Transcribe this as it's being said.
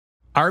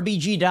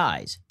RBG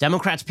dies,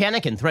 Democrats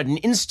panic and threaten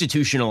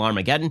institutional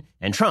Armageddon,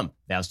 and Trump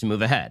vows to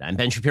move ahead. I'm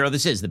Ben Shapiro.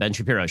 This is The Ben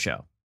Shapiro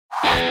Show.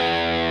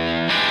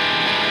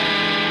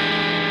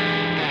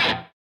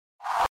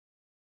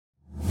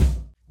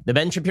 The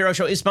Ben Shapiro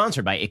Show is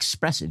sponsored by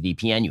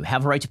ExpressVPN. You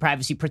have a right to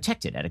privacy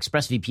protected at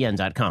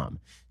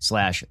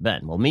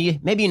expressvpn.com/Ben. Well,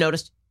 maybe you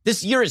noticed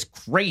this year is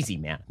crazy,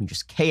 man. I mean,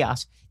 just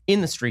chaos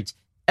in the streets.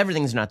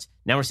 Everything's nuts.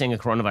 Now we're seeing a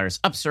coronavirus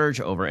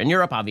upsurge over in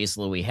Europe.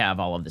 Obviously, we have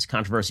all of this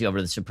controversy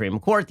over the Supreme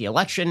Court. The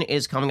election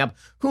is coming up.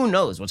 Who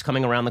knows what's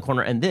coming around the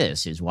corner? And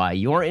this is why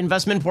your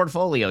investment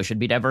portfolio should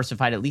be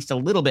diversified at least a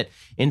little bit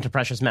into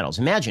precious metals.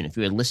 Imagine if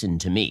you had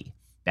listened to me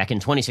back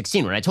in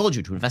 2016 when I told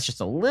you to invest just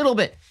a little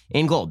bit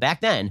in gold. Back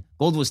then,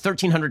 gold was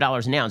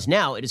 $1,300 an ounce.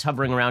 Now it is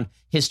hovering around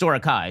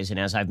historic highs. And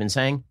as I've been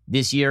saying,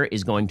 this year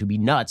is going to be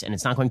nuts, and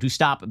it's not going to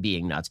stop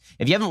being nuts.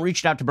 If you haven't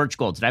reached out to Birch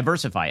Gold to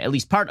diversify at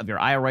least part of your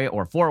IRA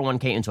or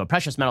 401k into a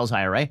precious metals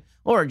IRA,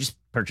 or just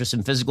purchase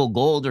some physical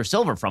gold or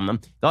silver from them,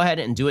 go ahead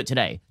and do it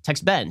today.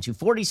 Text Ben to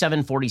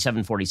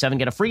 474747.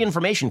 Get a free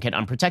information kit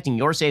on protecting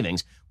your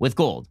savings with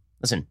gold.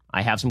 Listen,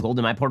 I have some gold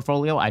in my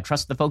portfolio. I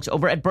trust the folks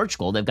over at Birch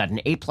Gold. They've got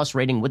an A+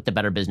 rating with the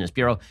Better Business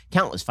Bureau,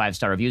 countless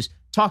 5-star reviews.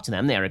 Talk to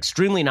them. They are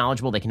extremely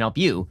knowledgeable. They can help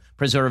you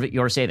preserve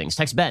your savings.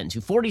 Text Ben to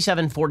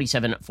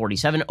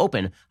 474747.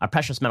 Open a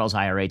precious metals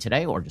IRA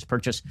today, or just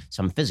purchase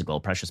some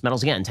physical precious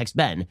metals. Again, text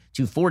Ben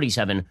to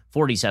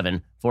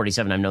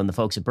 474747. I've known the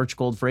folks at Birch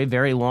Gold for a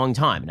very long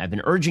time, and I've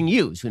been urging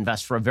you to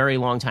invest for a very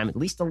long time, at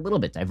least a little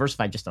bit,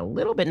 diversify just a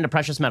little bit into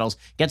precious metals.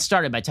 Get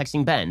started by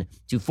texting Ben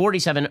to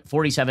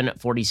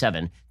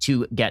 474747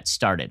 to get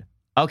started.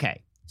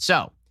 Okay,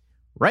 so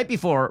right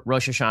before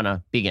Rosh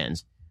Hashanah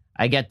begins,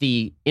 I get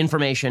the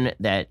information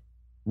that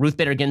Ruth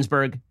Bader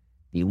Ginsburg,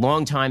 the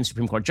longtime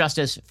Supreme Court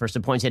justice, first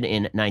appointed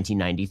in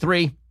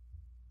 1993,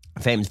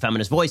 famous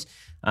feminist voice,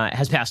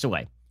 has passed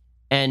away.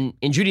 And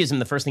in Judaism,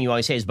 the first thing you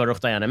always say is Baruch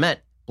Dayan Emet,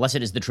 blessed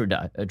is the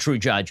true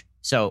judge.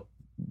 So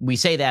we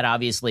say that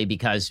obviously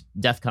because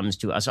death comes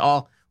to us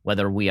all,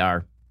 whether we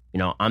are,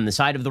 on the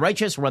side of the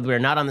righteous or whether we are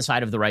not on the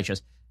side of the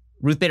righteous.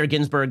 Ruth Bader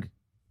Ginsburg,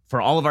 for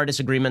all of our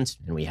disagreements,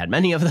 and we had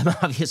many of them,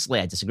 obviously,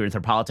 I disagree with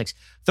her politics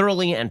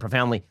thoroughly and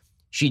profoundly.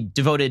 She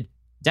devoted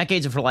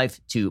decades of her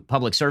life to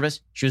public service.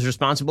 She was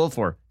responsible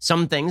for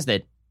some things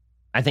that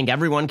I think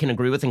everyone can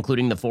agree with,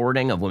 including the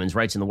forwarding of women's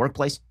rights in the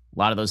workplace. A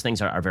lot of those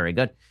things are very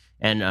good.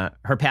 And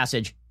her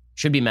passage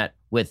should be met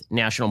with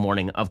national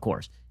mourning, of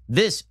course.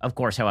 This, of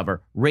course,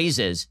 however,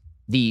 raises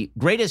the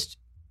greatest,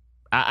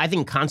 I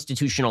think,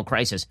 constitutional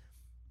crisis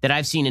that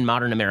I've seen in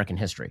modern American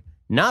history.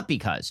 Not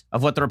because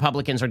of what the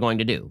Republicans are going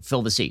to do,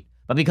 fill the seat,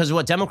 but because of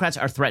what Democrats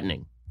are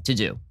threatening to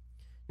do.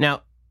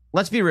 Now,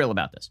 let's be real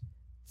about this.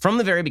 From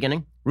the very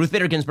beginning, Ruth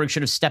Bader Ginsburg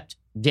should have stepped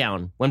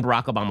down when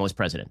Barack Obama was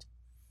president.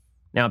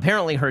 Now,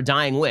 apparently her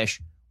dying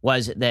wish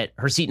was that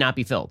her seat not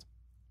be filled.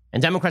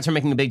 And Democrats are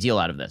making a big deal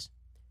out of this.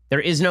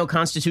 There is no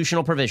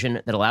constitutional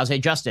provision that allows a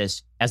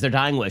justice as their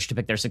dying wish to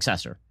pick their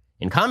successor.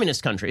 In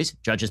communist countries,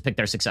 judges pick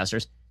their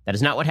successors. That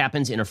is not what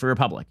happens in a free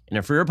republic. In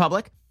a free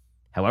republic,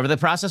 however the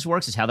process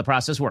works is how the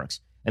process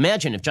works.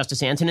 Imagine if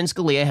Justice Antonin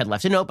Scalia had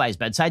left a note by his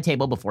bedside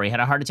table before he had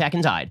a heart attack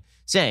and died,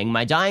 saying,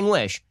 "My dying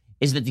wish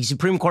is that the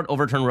Supreme Court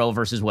overturn Roe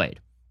versus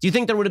Wade." Do you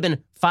think there would have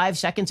been 5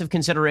 seconds of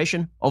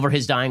consideration over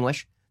his dying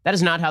wish? That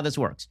is not how this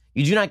works.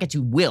 You do not get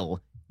to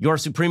will your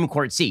Supreme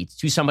Court seat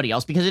to somebody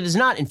else because it is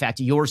not, in fact,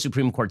 your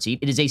Supreme Court seat.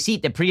 It is a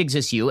seat that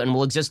pre-exists you and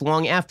will exist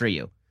long after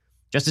you.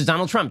 Just as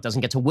Donald Trump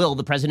doesn't get to will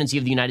the presidency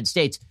of the United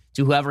States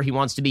to whoever he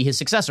wants to be his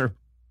successor,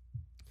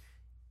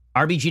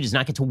 RBG does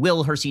not get to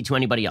will her seat to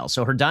anybody else.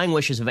 So her dying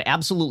wish is of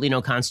absolutely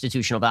no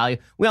constitutional value.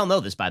 We all know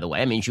this, by the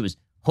way. I mean, she was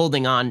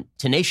holding on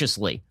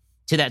tenaciously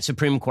to that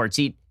Supreme Court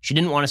seat. She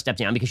didn't want to step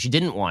down because she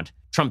didn't want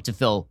Trump to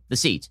fill the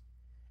seat.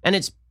 And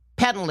it's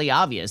patently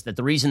obvious that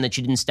the reason that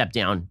she didn't step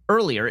down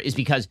earlier is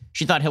because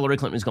she thought Hillary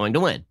Clinton was going to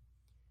win.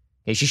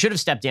 Okay, she should have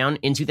stepped down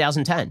in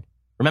 2010.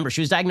 Remember,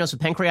 she was diagnosed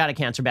with pancreatic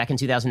cancer back in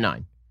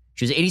 2009.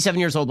 She was 87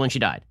 years old when she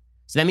died.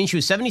 So that means she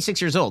was 76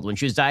 years old when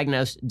she was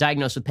diagnosed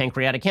with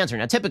pancreatic cancer.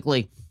 Now,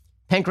 typically,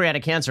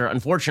 pancreatic cancer,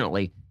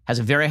 unfortunately, has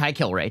a very high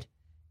kill rate.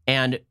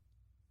 And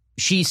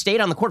she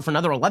stayed on the court for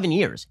another 11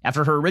 years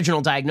after her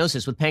original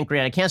diagnosis with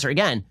pancreatic cancer.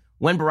 Again,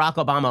 when Barack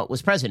Obama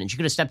was president, she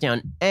could have stepped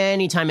down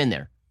any time in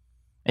there.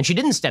 And she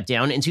didn't step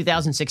down in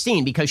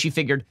 2016 because she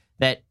figured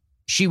that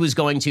she was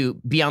going to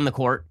be on the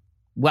court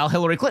while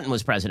Hillary Clinton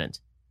was president.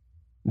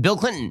 Bill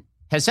Clinton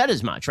has said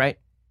as much, right?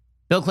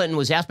 Bill Clinton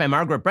was asked by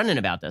Margaret Brennan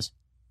about this.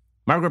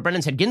 Margaret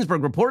Brennan said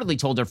Ginsburg reportedly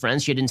told her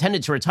friends she had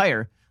intended to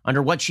retire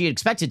under what she had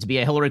expected to be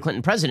a Hillary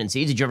Clinton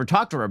presidency. Did you ever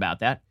talk to her about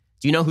that?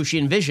 Do you know who she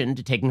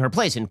envisioned taking her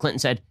place? And Clinton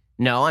said,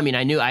 no, I mean,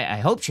 I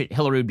hoped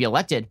Hillary would be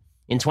elected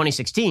in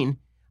 2016.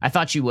 I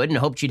thought she would and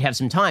hoped she'd have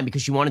some time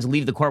because she wanted to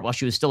leave the court while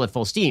she was still at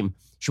full steam.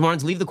 She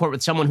wanted to leave the court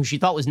with someone who she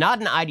thought was not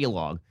an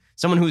ideologue,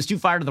 someone who was too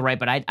far to the right,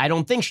 but I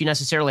don't think she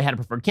necessarily had a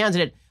preferred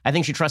candidate. I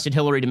think she trusted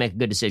Hillary to make a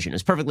good decision. It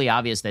was perfectly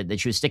obvious that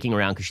she was sticking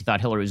around because she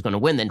thought Hillary was going to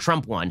win. Then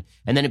Trump won,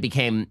 and then it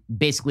became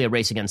basically a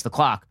race against the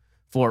clock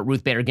for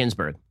Ruth Bader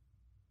Ginsburg.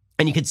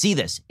 And you could see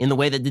this in the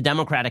way that the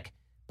Democratic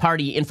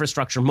party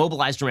infrastructure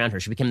mobilized around her.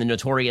 She became the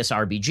notorious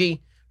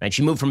RBG. Right?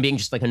 She moved from being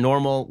just like a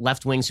normal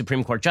left-wing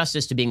Supreme Court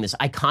justice to being this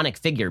iconic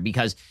figure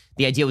because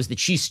the idea was that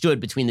she stood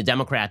between the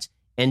Democrats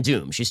and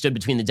doom. She stood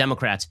between the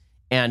Democrats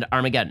and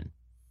Armageddon.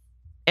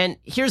 And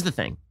here's the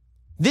thing.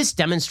 This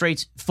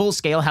demonstrates full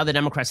scale how the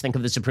Democrats think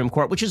of the Supreme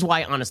Court, which is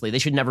why, honestly, they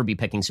should never be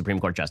picking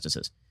Supreme Court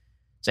justices.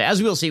 So as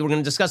we will see, we're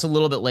going to discuss a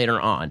little bit later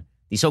on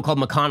the so-called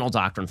McConnell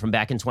doctrine from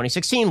back in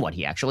 2016. What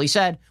he actually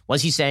said.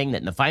 Was he saying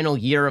that in the final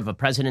year of a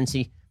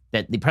presidency,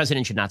 that the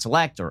president should not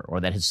select or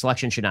that his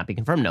selection should not be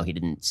confirmed? No, he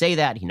didn't say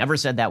that. He never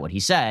said that. What he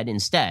said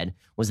instead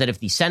was that if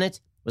the Senate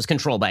was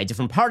controlled by a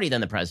different party than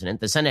the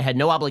president, the Senate had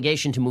no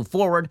obligation to move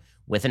forward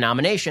with a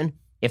nomination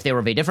if they were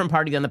of a different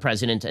party than the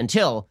president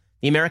until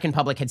the American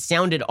public had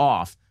sounded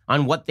off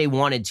on what they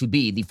wanted to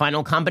be the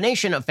final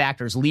combination of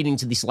factors leading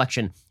to the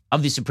selection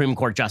of the Supreme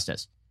Court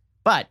justice.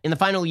 But in the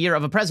final year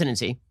of a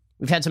presidency,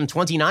 we've had some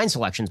 29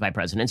 selections by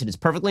presidents. It is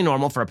perfectly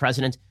normal for a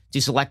president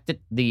to select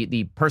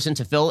the person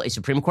to fill a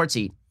Supreme Court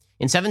seat.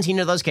 In 17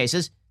 of those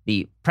cases,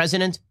 the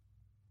president,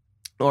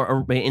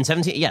 or in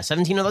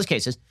 17 of those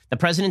cases, the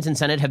president and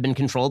Senate have been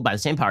controlled by the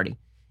same party.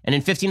 And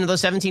in 15 of those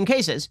 17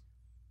 cases,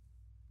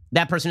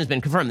 that person has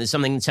been confirmed. This is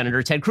something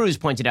Senator Ted Cruz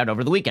pointed out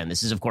over the weekend.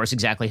 This is, of course,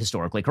 exactly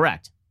historically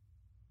correct.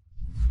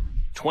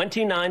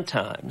 29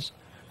 times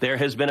there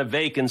has been a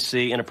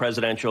vacancy in a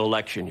presidential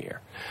election year.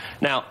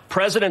 Now,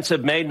 presidents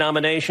have made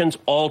nominations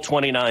all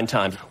 29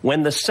 times.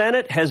 When the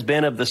Senate has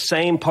been of the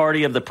same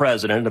party of the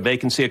president, a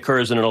vacancy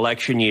occurs in an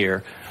election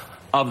year.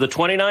 Of the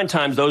 29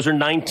 times, those are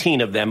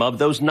 19 of them. Of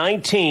those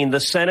 19, the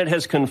Senate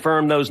has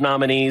confirmed those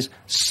nominees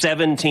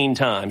 17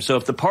 times. So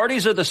if the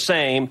parties are the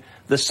same,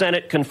 the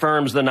Senate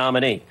confirms the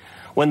nominee.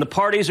 When the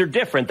parties are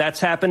different,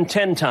 that's happened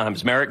 10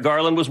 times. Merrick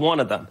Garland was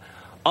one of them.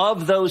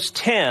 Of those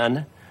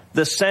 10,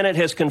 the Senate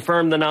has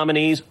confirmed the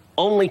nominees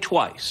only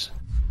twice.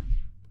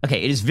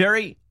 Okay, it is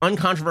very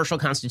uncontroversial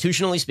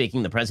constitutionally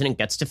speaking. The president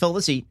gets to fill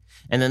the seat,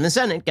 and then the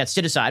Senate gets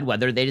to decide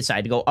whether they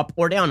decide to go up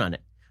or down on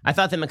it. I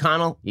thought that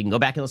McConnell, you can go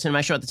back and listen to my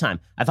show at the time,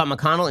 I thought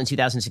McConnell in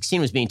 2016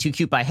 was being too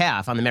cute by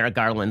half on the Merrick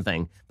Garland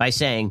thing by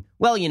saying,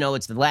 well, you know,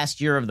 it's the last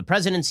year of the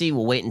presidency.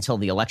 We'll wait until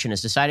the election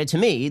is decided. To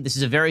me, this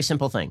is a very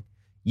simple thing.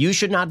 You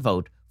should not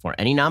vote for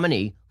any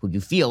nominee who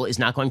you feel is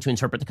not going to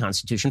interpret the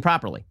Constitution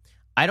properly.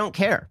 I don't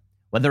care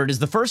whether it is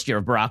the first year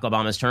of Barack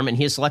Obama's term and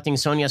he is selecting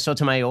Sonia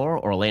Sotomayor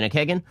or Elena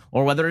Kagan,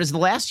 or whether it is the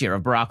last year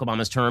of Barack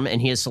Obama's term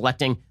and he is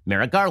selecting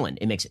Merrick Garland.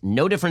 It makes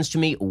no difference to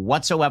me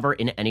whatsoever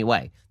in any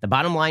way. The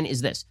bottom line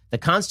is this. The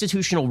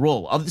constitutional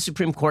role of the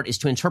Supreme Court is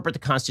to interpret the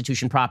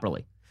Constitution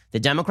properly. The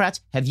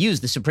Democrats have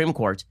used the Supreme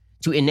Court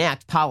to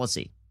enact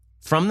policy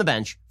from the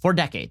bench for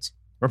decades.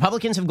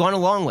 Republicans have gone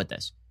along with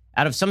this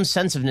out of some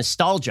sense of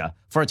nostalgia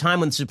for a time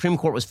when the Supreme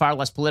Court was far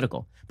less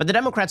political. But the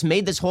Democrats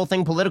made this whole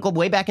thing political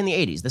way back in the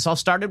 80s. This all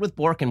started with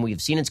Bork, and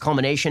we've seen its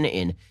culmination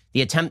in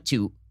the attempt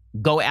to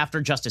go after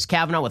Justice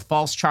Kavanaugh with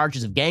false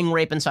charges of gang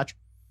rape and such,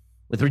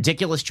 with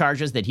ridiculous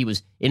charges that he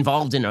was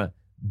involved in a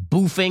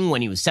boofing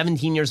when he was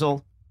 17 years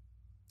old.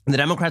 And the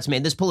Democrats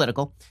made this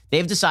political.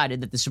 They've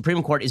decided that the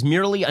Supreme Court is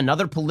merely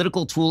another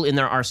political tool in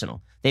their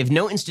arsenal. They have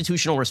no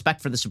institutional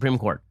respect for the Supreme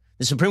Court.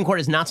 The Supreme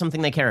Court is not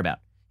something they care about.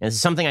 And this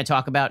is something I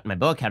talk about in my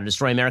book, How to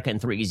Destroy America in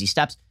 3 Easy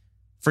Steps.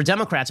 For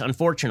Democrats,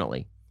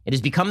 unfortunately, it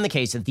has become the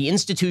case that the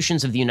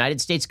institutions of the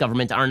United States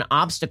government are an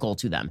obstacle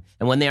to them.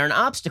 And when they are an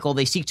obstacle,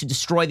 they seek to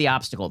destroy the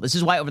obstacle. This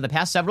is why over the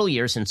past several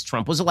years since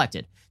Trump was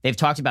elected, they've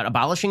talked about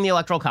abolishing the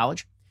Electoral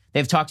College.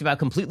 They've talked about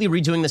completely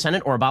redoing the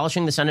Senate or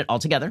abolishing the Senate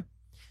altogether.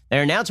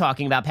 They're now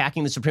talking about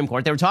packing the Supreme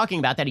Court. They were talking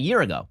about that a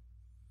year ago.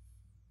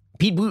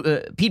 Pete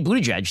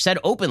Buttigieg said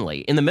openly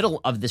in the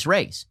middle of this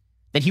race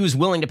that he was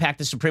willing to pack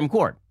the Supreme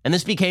Court. And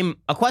this became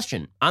a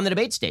question on the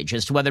debate stage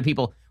as to whether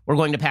people were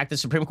going to pack the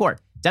Supreme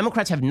Court.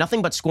 Democrats have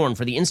nothing but scorn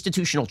for the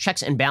institutional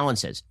checks and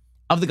balances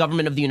of the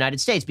government of the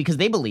United States because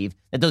they believe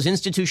that those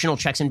institutional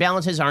checks and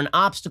balances are an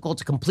obstacle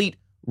to complete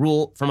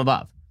rule from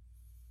above.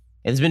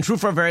 It has been true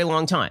for a very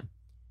long time.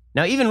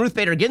 Now, even Ruth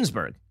Bader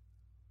Ginsburg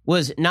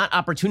was not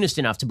opportunist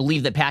enough to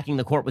believe that packing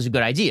the court was a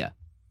good idea.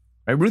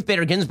 Right? Ruth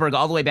Bader Ginsburg,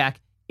 all the way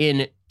back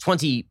in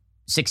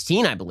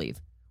 2016, I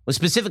believe, was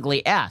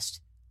specifically asked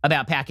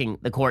about packing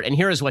the court, and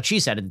here is what she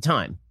said at the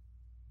time.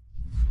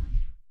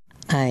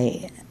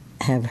 I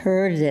have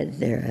heard that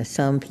there are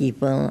some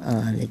people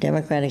on the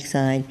Democratic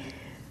side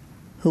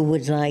who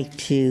would like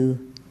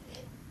to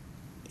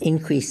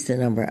increase the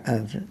number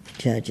of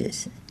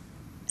judges.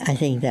 I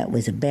think that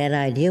was a bad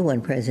idea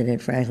when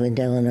President Franklin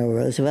Delano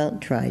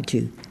Roosevelt tried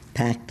to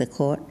pack the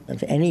court.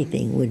 If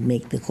anything would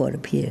make the court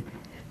appear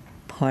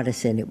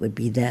partisan, it would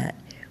be that.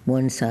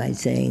 One side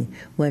saying,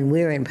 when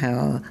we're in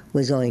power,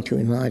 we're going to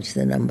enlarge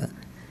the number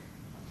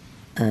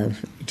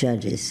of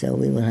judges, so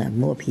we will have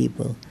more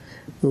people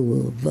who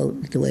will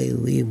vote the way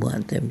we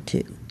want them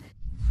to.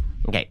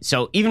 Okay,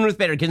 so even Ruth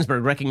Bader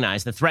Ginsburg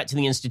recognized the threat to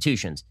the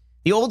institutions.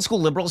 The old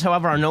school liberals,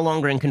 however, are no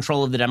longer in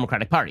control of the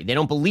Democratic Party. They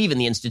don't believe in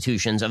the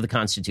institutions of the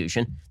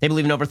Constitution. They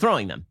believe in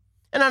overthrowing them.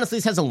 And honestly,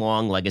 this has a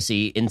long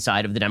legacy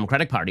inside of the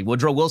Democratic Party.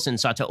 Woodrow Wilson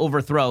sought to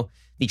overthrow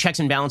the checks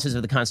and balances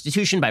of the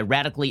Constitution by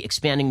radically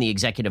expanding the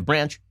executive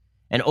branch.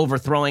 and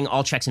overthrowing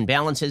all checks and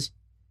balances,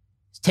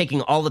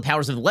 taking all the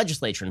powers of the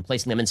legislature and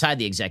placing them inside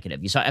the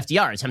executive. You saw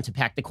FDR attempt to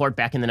pack the court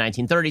back in the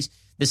 1930s.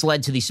 This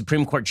led to the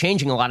Supreme Court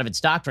changing a lot of its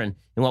doctrine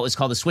in what was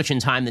called the switch in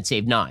time that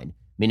saved 9,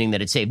 meaning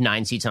that it saved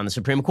 9 seats on the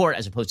Supreme Court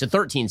as opposed to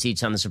 13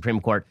 seats on the Supreme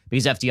Court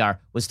because FDR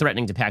was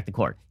threatening to pack the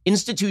court.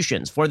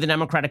 Institutions for the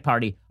Democratic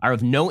Party are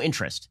of no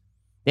interest.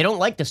 They don't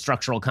like the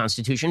structural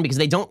Constitution because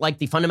they don't like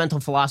the fundamental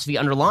philosophy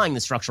underlying the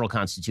structural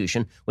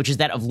Constitution, which is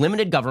that of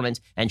limited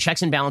government and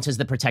checks and balances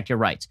that protect your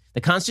rights.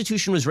 The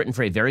Constitution was written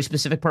for a very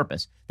specific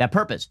purpose. That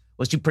purpose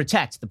was to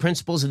protect the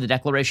principles of the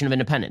Declaration of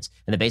Independence.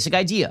 And the basic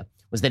idea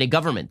was that a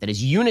government that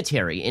is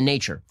unitary in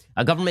nature,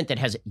 a government that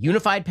has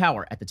unified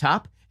power at the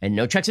top and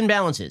no checks and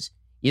balances,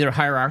 either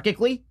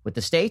hierarchically with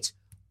the states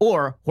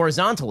or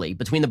horizontally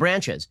between the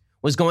branches,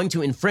 was going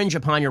to infringe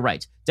upon your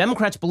rights.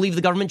 Democrats believe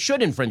the government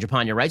should infringe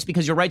upon your rights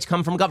because your rights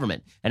come from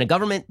government. And a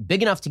government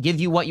big enough to give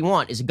you what you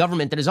want is a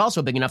government that is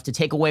also big enough to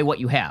take away what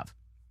you have.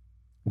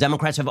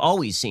 Democrats have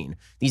always seen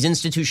these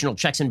institutional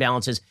checks and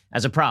balances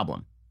as a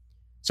problem.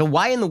 So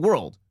why in the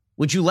world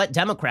would you let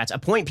Democrats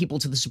appoint people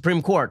to the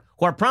Supreme Court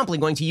who are promptly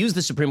going to use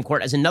the Supreme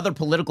Court as another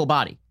political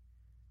body?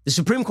 The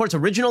Supreme Court's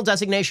original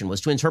designation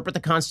was to interpret the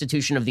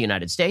Constitution of the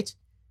United States.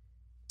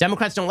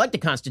 Democrats don't like the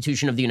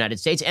Constitution of the United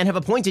States and have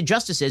appointed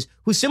justices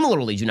who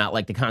similarly do not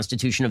like the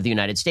Constitution of the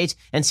United States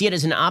and see it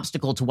as an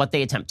obstacle to what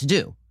they attempt to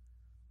do.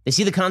 They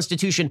see the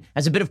Constitution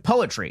as a bit of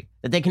poetry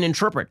that they can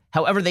interpret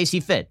however they see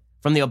fit.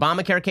 From the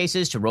Obamacare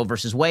cases to Roe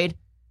versus Wade,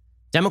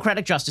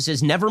 Democratic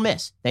justices never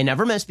miss. They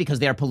never miss because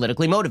they are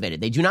politically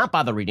motivated. They do not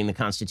bother reading the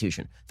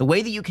Constitution. The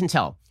way that you can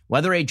tell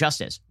whether a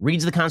justice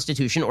reads the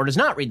Constitution or does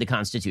not read the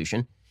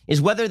Constitution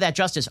is whether that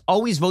justice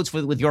always votes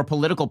with your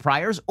political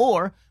priors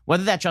or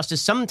whether that justice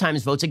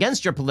sometimes votes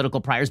against your political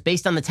priors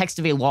based on the text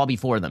of a law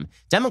before them.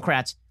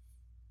 Democrats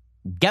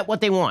get what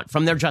they want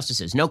from their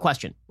justices, no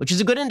question, which is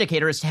a good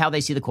indicator as to how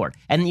they see the court.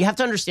 And you have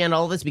to understand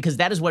all of this because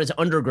that is what is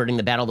undergirding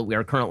the battle that we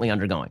are currently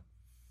undergoing.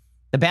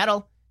 The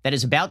battle that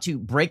is about to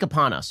break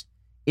upon us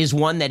is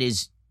one that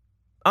is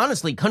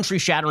honestly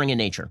country-shattering in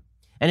nature.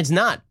 And it's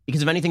not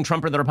because of anything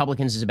Trump or the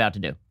Republicans is about to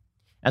do.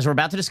 As we're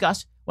about to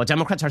discuss, what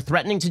Democrats are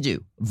threatening to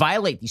do,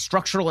 violate the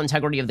structural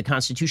integrity of the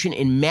Constitution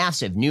in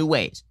massive new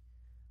ways,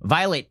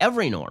 violate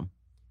every norm,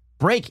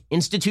 break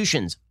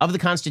institutions of the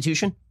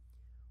Constitution.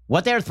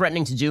 What they are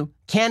threatening to do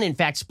can, in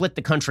fact, split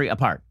the country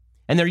apart.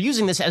 And they're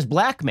using this as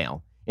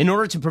blackmail in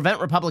order to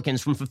prevent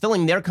Republicans from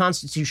fulfilling their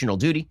constitutional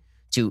duty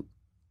to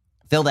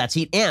fill that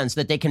seat and so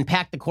that they can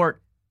pack the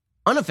court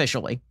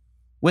unofficially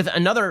with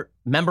another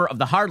member of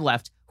the hard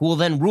left who will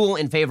then rule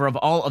in favor of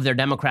all of their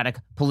Democratic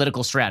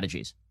political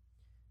strategies.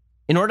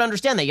 In order to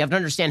understand that, you have to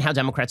understand how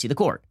Democrats see the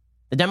court.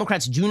 The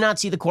Democrats do not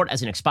see the court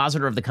as an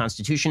expositor of the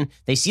Constitution.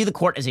 They see the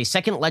court as a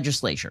second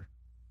legislature.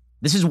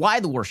 This is why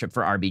the worship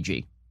for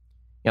RBG.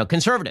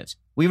 Conservatives,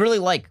 we really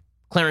like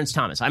Clarence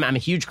Thomas. I'm a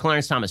huge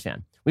Clarence Thomas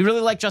fan. We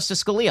really like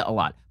Justice Scalia a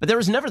lot. But there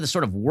was never the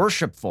sort of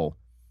worshipful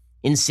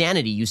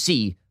insanity you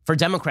see for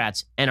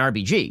Democrats and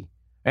RBG.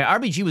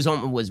 RBG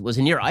was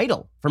a near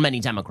idol for many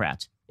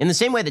Democrats. In the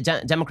same way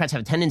that Democrats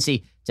have a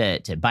tendency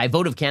to buy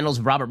votive candles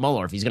of Robert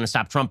Mueller if he's going to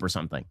stop Trump or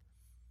something.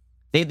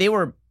 They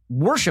were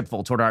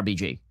worshipful toward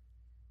RBG.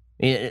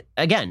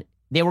 Again,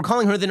 they were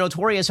calling her the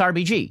notorious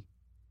RBG.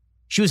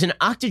 She was an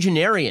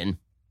octogenarian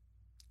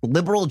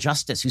liberal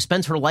justice who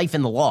spent her life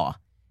in the law,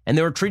 and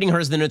they were treating her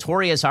as the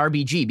notorious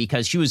RBG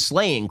because she was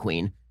slaying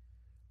queen.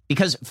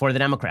 Because for the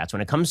Democrats,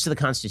 when it comes to the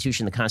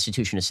Constitution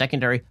is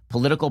secondary,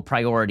 political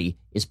priority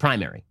is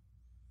primary.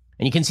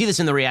 And you can see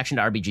this in the reaction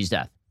to RBG's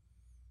death.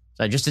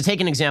 So just to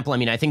take an example,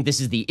 I think this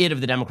is the it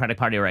of the Democratic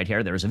Party right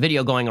here. There was a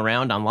video going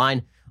around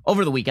online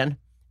over the weekend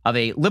of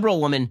a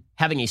liberal woman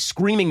having a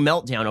screaming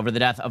meltdown over the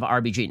death of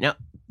RBG. Now,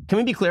 can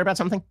we be clear about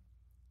something?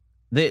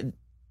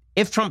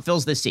 If Trump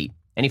fills this seat,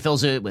 and he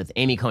fills it with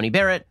Amy Coney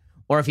Barrett,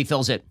 or if he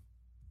fills it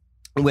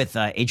with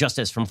a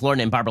justice from Florida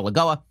named Barbara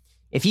Lagoa,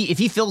 if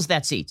he fills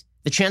that seat,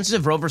 the chances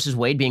of Roe versus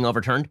Wade being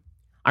overturned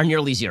are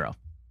nearly zero.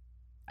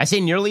 I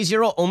say nearly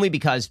zero only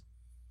because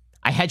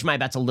I hedge my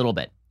bets a little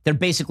bit. They're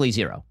basically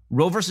zero.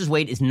 Roe versus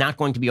Wade is not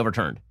going to be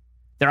overturned.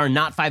 There are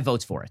not 5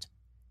 votes for it.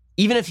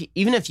 Even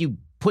if you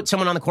put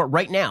someone on the court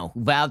right now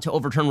who vowed to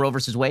overturn Roe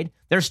versus Wade,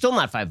 there's still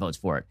not 5 votes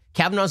for it.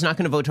 Kavanaugh's not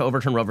going to vote to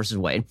overturn Roe versus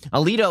Wade.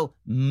 Alito,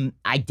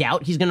 I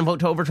doubt he's going to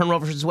vote to overturn Roe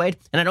versus Wade.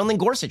 And I don't think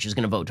Gorsuch is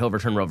going to vote to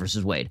overturn Roe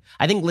versus Wade.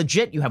 I think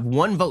legit you have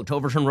 1 vote to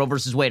overturn Roe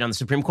versus Wade on the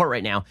Supreme Court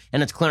right now,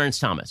 and it's Clarence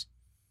Thomas.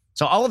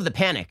 So all of the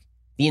panic,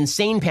 the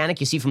insane panic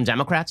you see from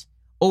Democrats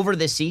over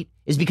this seat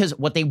is because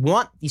what they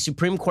want the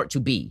Supreme Court to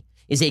be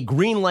is a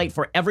green light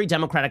for every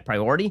Democratic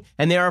priority,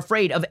 and they are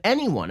afraid of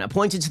anyone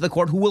appointed to the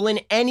court who will in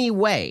any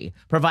way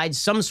provide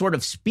some sort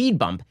of speed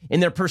bump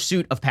in their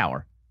pursuit of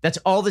power. That's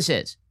all this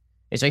is.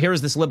 Okay, so here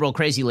is this liberal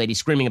crazy lady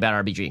screaming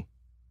about RBG.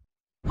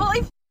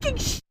 Holy fucking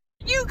shit,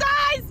 you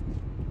guys!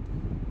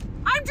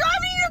 I'm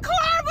driving in a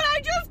car, but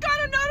I just got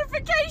a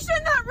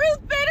notification that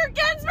Ruth Bader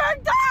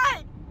Ginsburg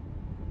died!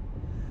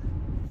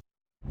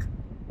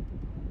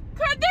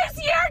 Could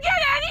this year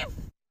get any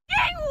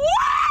fucking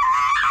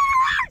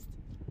worse?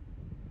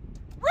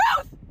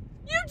 Ruth,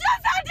 you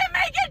just had to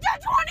make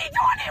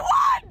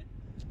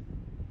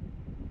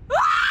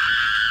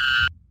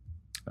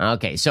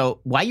Okay,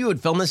 so why you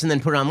would film this and then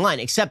put it online,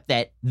 except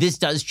that this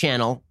does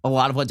channel a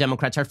lot of what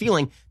Democrats are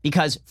feeling,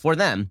 because for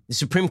them, the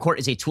Supreme Court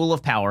is a tool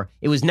of power.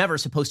 It was never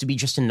supposed to be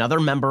just another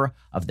member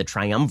of the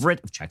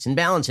triumvirate of checks and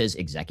balances,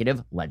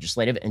 executive,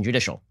 legislative, and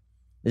judicial.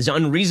 This is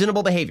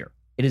unreasonable behavior.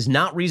 It is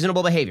not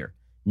reasonable behavior.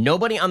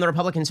 Nobody on the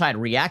Republican side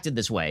reacted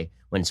this way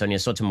when Sonia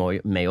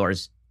Sotomayor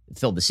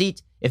filled the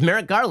seat. If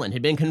Merrick Garland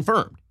had been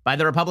confirmed by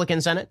the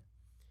Republican Senate,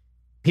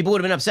 people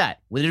would have been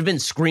upset. Would it have been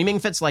screaming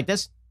fits like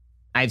this?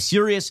 I have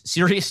serious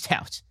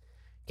doubts.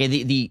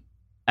 Okay, the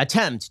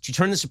attempt to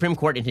turn the Supreme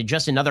Court into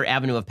just another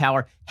avenue of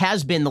power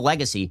has been the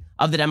legacy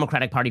of the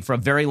Democratic Party for a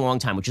very long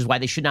time, which is why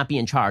they should not be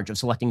in charge of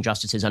selecting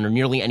justices under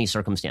nearly any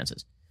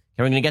circumstances.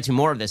 Okay, we're going to get to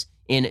more of this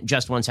in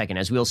just 1 second.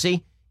 As we'll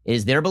see, it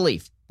is their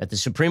belief that the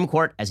Supreme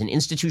Court as an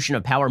institution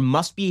of power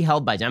must be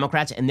held by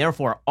Democrats, and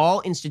therefore all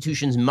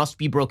institutions must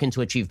be broken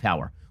to achieve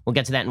power. We'll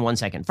get to that in 1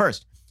 second.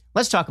 First,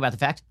 let's talk about the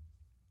fact,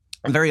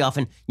 and very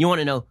often you want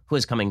to know who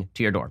is coming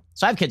to your door.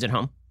 So I have kids at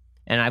home.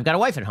 And I've got a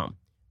wife at home.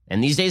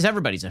 And these days,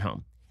 everybody's at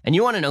home. And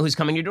you want to know who's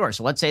coming to your door.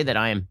 So let's say that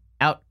I am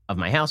out of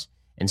my house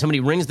and somebody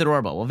rings the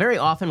doorbell. Well, very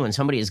often when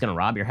somebody is going to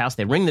rob your house,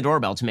 they ring the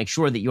doorbell to make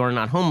sure that you're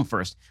not home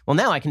first. Well,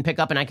 now I can pick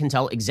up and I can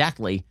tell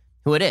exactly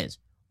who it is.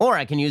 Or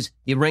I can use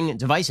the Ring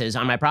devices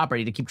on my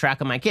property to keep track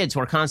of my kids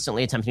who are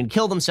constantly attempting to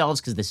kill themselves,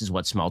 because this is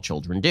what small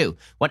children do.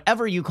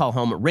 Whatever you call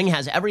home, Ring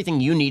has everything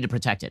you need to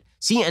protect it.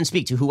 See and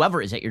speak to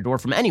whoever is at your door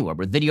from anywhere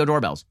with video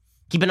doorbells.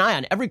 Keep an eye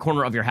on every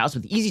corner of your house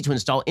with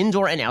easy-to-install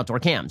indoor and outdoor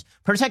cams.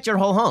 Protect your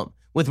whole home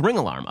with Ring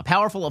Alarm, a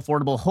powerful,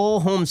 affordable,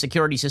 whole-home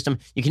security system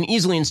you can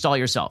easily install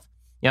yourself.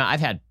 Now,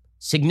 I've had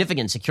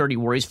significant security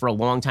worries for a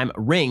long time.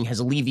 Ring has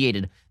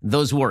alleviated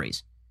those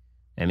worries.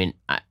 I mean,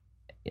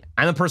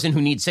 I'm a person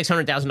who needs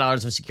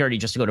 $600,000 of security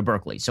just to go to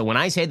Berkeley. So when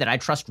I say that I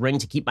trust Ring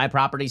to keep my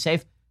property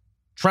safe,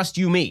 trust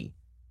you me.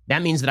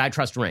 That means that I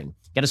trust Ring.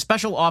 Get a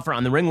special offer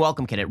on the Ring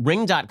Welcome Kit at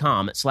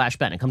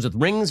ring.com/Ben. It comes with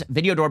Ring's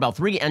Video Doorbell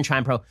 3 and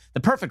Chime Pro, the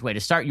perfect way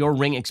to start your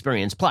Ring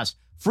experience. Plus,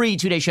 free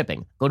 2-day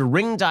shipping. Go to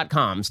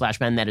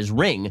ring.com/Ben. That is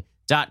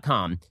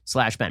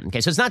ring.com/Ben.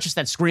 Okay, so it's not just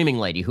that screaming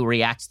lady who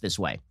reacts this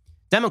way.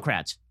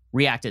 Democrats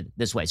reacted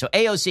this way. So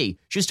AOC,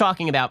 she was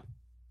talking about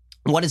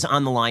what is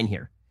on the line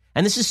here.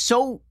 And this is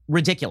so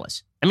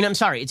ridiculous. I mean, I'm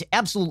sorry. It's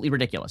absolutely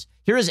ridiculous.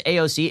 Here is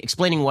AOC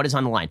explaining what is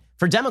on the line.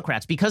 For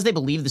Democrats, because they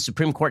believe the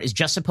Supreme Court is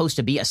just supposed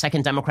to be a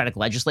second Democratic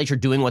legislature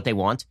doing what they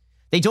want,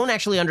 they don't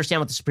actually understand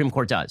what the Supreme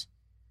Court does.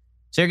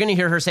 So you're going to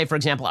hear her say, for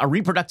example, our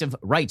reproductive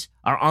rights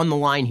are on the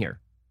line here.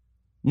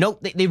 No,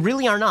 they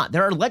really are not.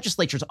 There are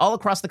legislatures all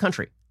across the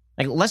country.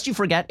 Like, lest you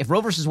forget, if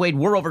Roe versus Wade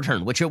were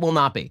overturned, which it will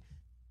not be,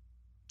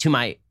 to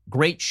my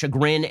great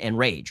chagrin and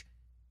rage,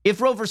 if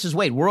Roe versus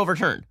Wade were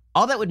overturned,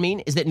 all that would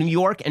mean is that New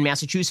York and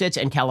Massachusetts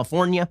and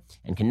California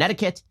and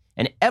Connecticut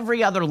and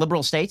every other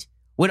liberal state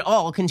would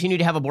all continue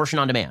to have abortion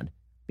on demand,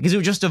 because it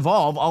would just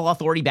devolve all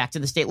authority back to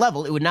the state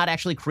level. It would not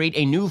actually create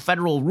a new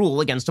federal rule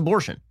against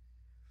abortion.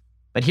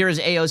 But here is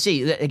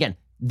AOC. Again,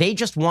 they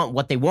just want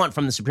what they want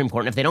from the Supreme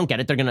Court, and if they don't get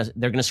it, they're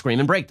gonna scream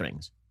and break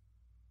things.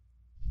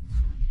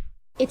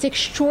 It's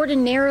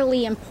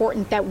extraordinarily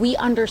important that we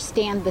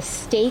understand the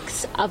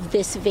stakes of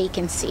this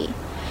vacancy.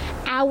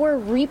 Our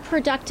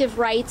reproductive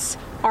rights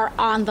are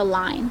on the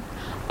line.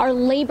 Our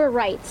labor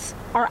rights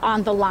are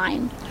on the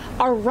line.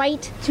 Our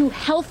right to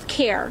health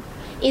care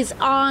is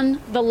on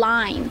the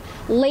line.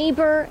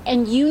 Labor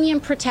and union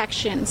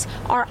protections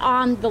are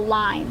on the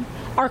line.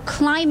 Our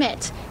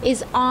climate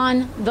is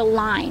on the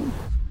line.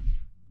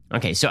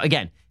 Okay, so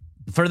again,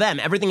 for them,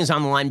 everything is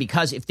on the line,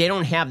 because if they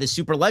don't have this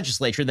super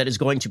legislature that is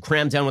going to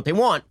cram down what they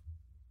want,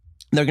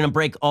 they're going to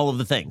break all of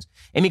the things.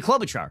 Amy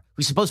Klobuchar,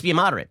 who's supposed to be a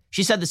moderate,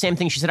 she said the same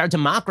thing. She said our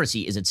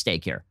democracy is at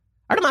stake here.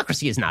 Our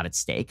democracy is not at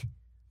stake.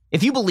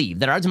 If you believe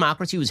that our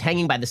democracy was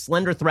hanging by the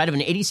slender thread of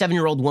an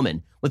 87-year-old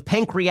woman with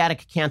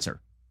pancreatic cancer,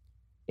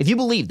 if you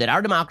believe that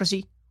our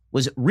democracy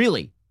was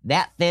really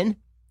that thin,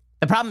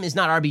 the problem is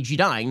not RBG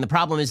dying. The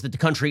problem is that the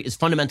country is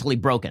fundamentally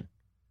broken.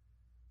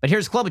 But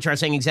here's Klobuchar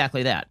saying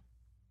exactly that.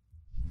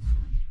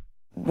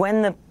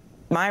 When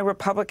my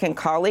Republican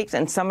colleagues,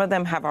 and some of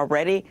them have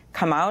already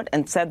come out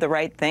and said the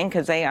right thing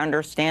because they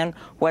understand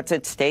what's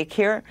at stake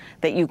here,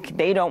 that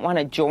they don't want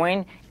to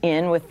join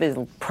in with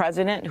the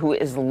president who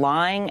is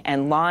lying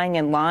and lying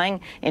and lying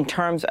in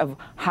terms of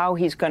how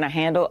he's going to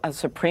handle a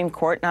Supreme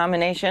Court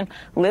nomination.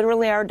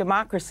 Literally, our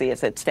democracy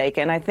is at stake.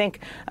 And I think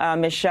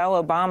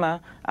Michelle Obama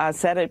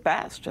said it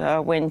best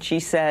when she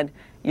said,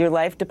 your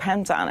life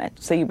depends on it,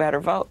 so you better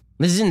vote.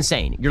 This is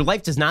insane. Your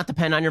life does not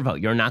depend on your vote.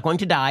 You're not going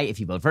to die if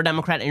you vote for a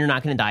Democrat, and you're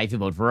not going to die if you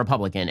vote for a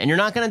Republican. And you're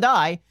not going to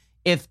die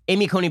if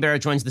Amy Coney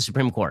Barrett joins the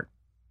Supreme Court.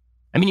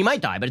 I mean, you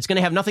might die, but it's going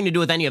to have nothing to do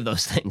with any of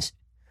those things.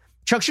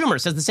 Chuck Schumer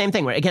says the same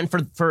thing, right? Again,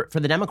 for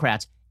the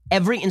Democrats,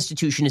 every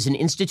institution is an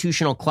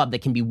institutional club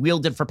that can be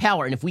wielded for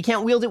power. And if we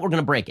can't wield it, we're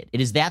going to break it.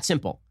 It is that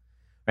simple,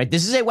 right?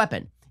 This is a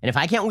weapon. And if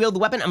I can't wield the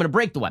weapon, I'm going to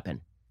break the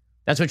weapon.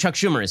 That's what Chuck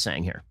Schumer is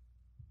saying here.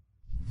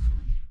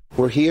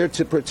 We're here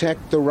to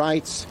protect the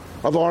rights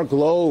of our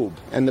globe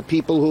and the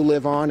people who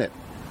live on it,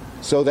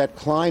 so that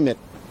climate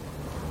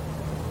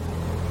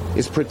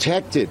is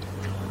protected.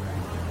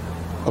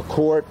 A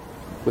court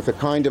with the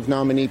kind of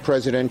nominee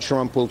President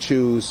Trump will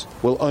choose,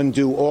 will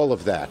undo all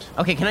of that.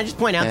 Okay, can I just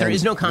point out there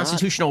is no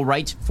constitutional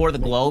right for the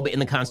globe in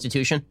the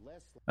Constitution?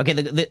 Okay,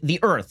 the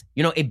Earth,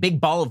 a big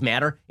ball of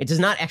matter, it does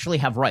not actually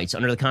have rights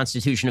under the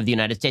Constitution of the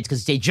United States because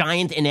it's a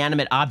giant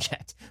inanimate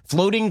object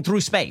floating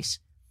through space.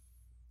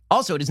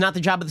 Also, it is not the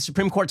job of the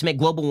Supreme Court to make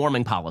global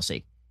warming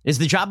policy. It is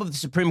the job of the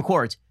Supreme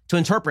Court to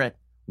interpret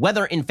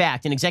whether, in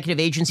fact, an executive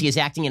agency is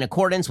acting in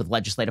accordance with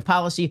legislative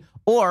policy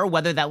or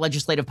whether that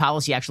legislative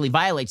policy actually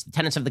violates the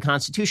tenets of the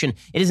Constitution.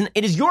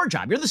 It is your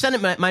job. You're the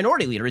Senate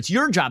minority leader. It's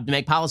your job to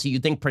make policy you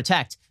think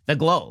protect the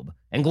globe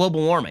and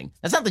global warming.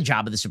 That's not the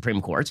job of the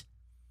Supreme Court.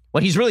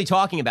 What he's really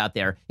talking about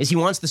there is he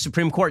wants the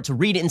Supreme Court to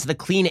read into the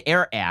Clean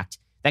Air Act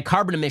that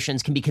carbon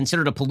emissions can be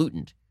considered a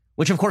pollutant,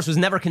 which, of course, was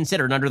never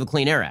considered under the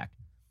Clean Air Act.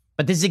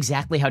 But this is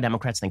exactly how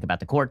Democrats think about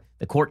the court.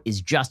 The court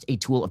is just a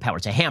tool of power.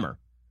 It's a hammer.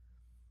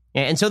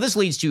 And so this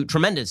leads to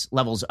tremendous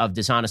levels of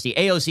dishonesty.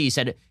 AOC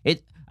said,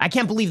 I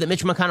can't believe that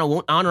Mitch McConnell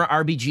won't honor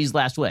RBG's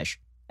last wish.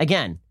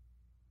 Again,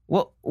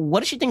 what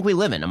does she think we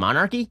live in, a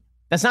monarchy?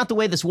 That's not the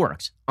way this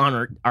works,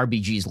 honor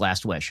RBG's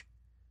last wish.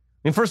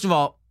 I mean, first of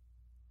all,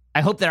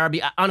 I hope that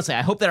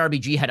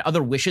RBG had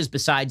other wishes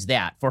besides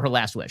that for her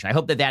last wish. I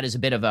hope that is a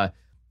bit of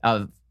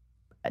a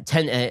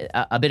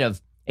bit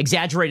of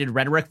exaggerated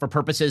rhetoric for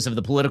purposes of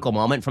the political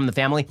moment from the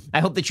family. I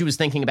hope that she was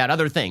thinking about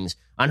other things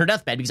on her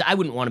deathbed because I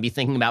wouldn't want to be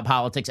thinking about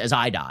politics as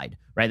I died,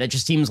 right? That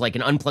just seems like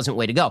an unpleasant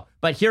way to go.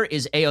 But here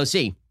is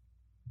AOC.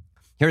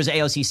 Here's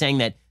AOC saying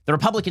that the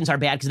Republicans are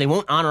bad because they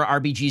won't honor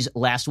RBG's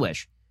last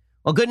wish.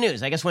 Well, good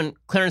news. I guess when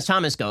Clarence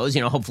Thomas goes,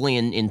 hopefully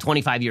in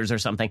 25 years or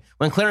something,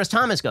 when Clarence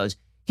Thomas goes,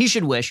 he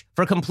should wish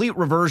for a complete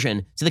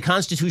reversion to the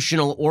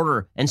constitutional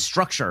order and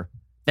structure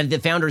that the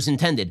founders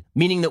intended,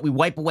 meaning that we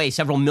wipe away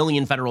several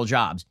million federal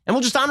jobs. And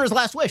we'll just honor his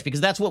last wish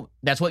because that's what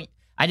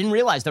I didn't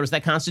realize there was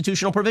that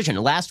constitutional provision.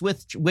 The last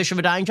wish of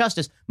a dying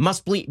justice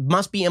must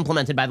be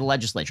implemented by the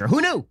legislature.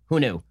 Who knew?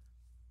 Who knew?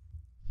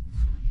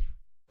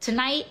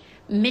 Tonight,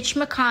 Mitch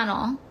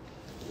McConnell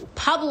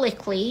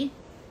publicly,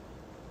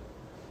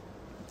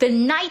 the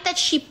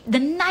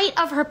night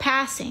of her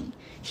passing,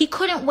 he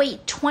couldn't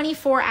wait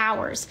 24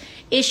 hours,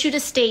 issued a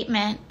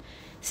statement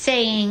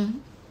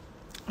saying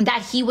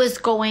that he was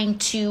going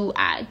to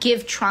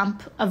give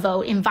Trump a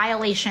vote in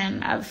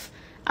violation of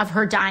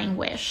her dying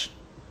wish.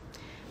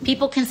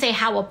 People can say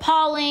how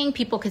appalling,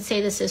 people could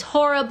say this is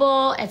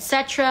horrible,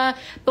 etc.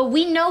 But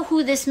we know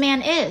who this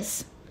man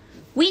is.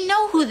 We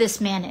know who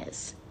this man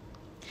is.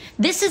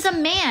 This is a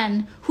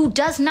man who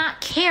does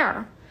not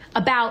care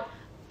about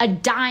a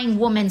dying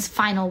woman's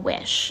final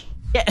wish.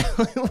 Yeah,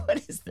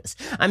 what is this?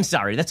 I'm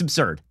sorry, that's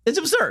absurd. It's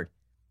absurd.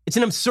 It's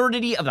an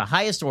absurdity of the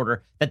highest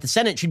order that the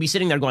Senate should be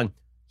sitting there going,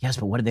 yes,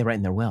 but what did they write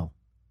in their will?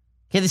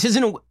 Okay, this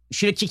isn't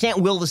she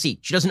can't will the seat.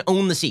 She doesn't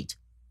own the seat.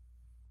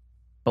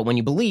 But when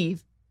you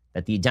believe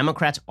that the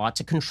Democrats ought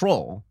to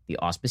control the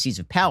auspices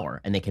of power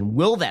and they can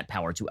will that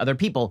power to other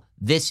people,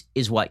 this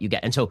is what you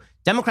get. And so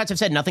Democrats have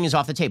said nothing is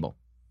off the table.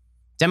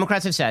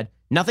 Democrats have said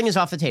nothing is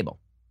off the table.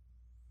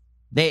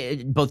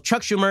 Both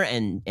Chuck Schumer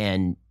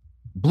and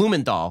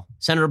Blumenthal,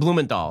 Senator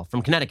Blumenthal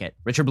from Connecticut,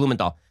 Richard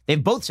Blumenthal,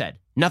 they've both said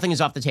nothing is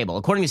off the table.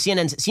 According to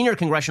CNN's senior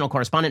congressional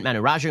correspondent,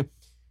 Manu Raju,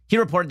 he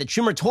reported that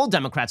Schumer told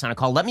Democrats on a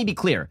call, let me be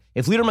clear,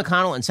 if Leader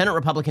McConnell and Senate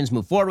Republicans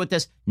move forward with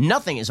this,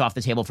 nothing is off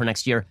the table for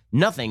next year.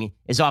 Nothing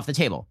is off the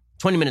table.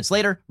 20 minutes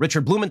later,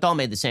 Richard Blumenthal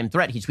made the same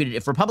threat. He tweeted,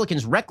 if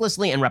Republicans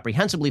recklessly and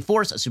reprehensibly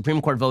force a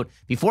Supreme Court vote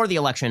before the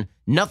election,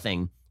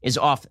 nothing is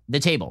off the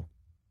table.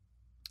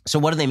 So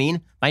what do they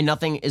mean by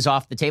nothing is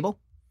off the table?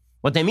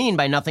 What they mean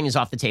by nothing is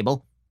off the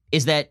table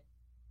is that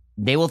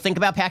they will think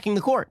about packing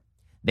the court.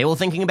 They will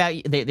think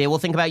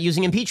about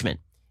using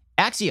impeachment.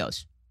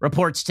 Axios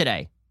reports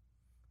today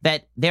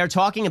that they are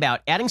talking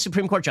about adding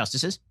Supreme Court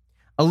justices,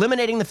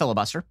 eliminating the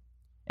filibuster,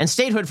 and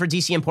statehood for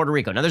D.C. and Puerto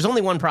Rico. Now, there's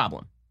only one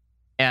problem,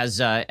 as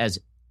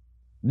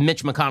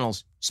Mitch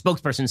McConnell's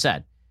spokesperson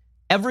said.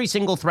 Every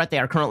single threat they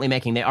are currently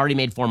making, they already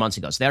made 4 months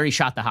ago. So they already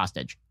shot the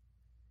hostage.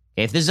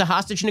 If this is a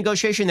hostage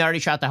negotiation, they already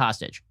shot the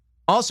hostage.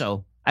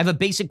 Also, I have a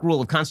basic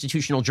rule of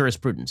constitutional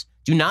jurisprudence.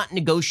 Do not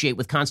negotiate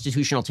with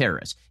constitutional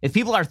terrorists. If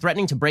people are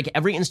threatening to break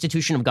every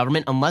institution of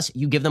government unless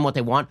you give them what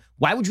they want,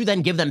 why would you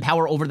then give them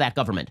power over that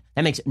government?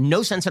 That makes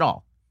no sense at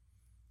all.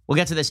 We'll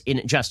get to this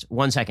in just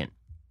 1 second.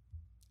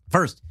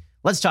 First,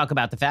 let's talk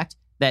about the fact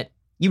that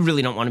you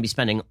really don't want to be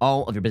spending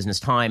all of your business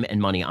time and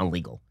money on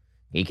legal.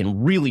 You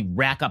can really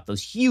rack up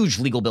those huge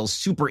legal bills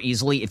super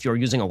easily if you're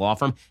using a law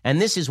firm.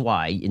 And this is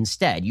why,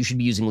 instead, you should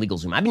be using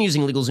LegalZoom. I've been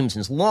using LegalZoom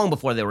since long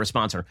before they were a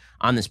sponsor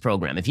on this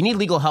program. If you need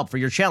legal help for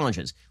your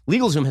challenges,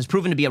 LegalZoom has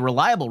proven to be a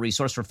reliable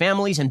resource for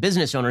families and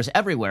business owners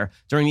everywhere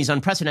during these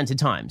unprecedented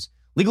times.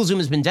 LegalZoom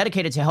has been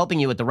dedicated to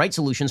helping you with the right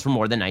solutions for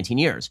more than 19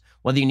 years.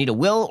 Whether you need a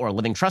will or a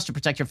living trust to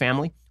protect your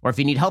family, or if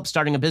you need help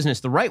starting a business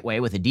the right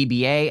way with a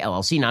DBA,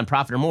 LLC,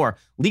 nonprofit, or more,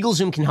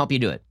 LegalZoom can help you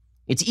do it.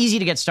 It's easy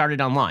to get started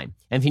online,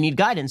 and if you need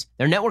guidance,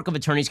 their network of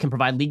attorneys can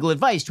provide legal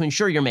advice to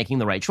ensure you're making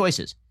the right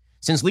choices.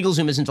 Since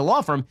LegalZoom isn't a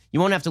law firm, you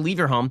won't have to leave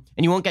your home,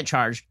 and you won't get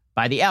charged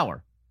by the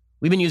hour.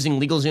 We've been using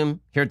LegalZoom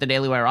here at the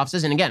Daily Wire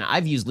offices. And again,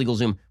 I've used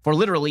LegalZoom for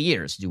literally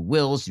years to do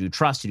wills, to do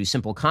trusts, to do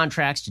simple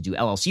contracts, to do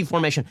LLC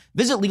formation.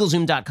 Visit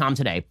LegalZoom.com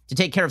today to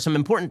take care of some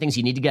important things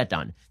you need to get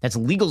done. That's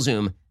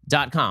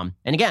LegalZoom.com.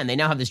 And again, they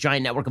now have this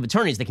giant network of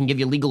attorneys that can give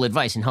you legal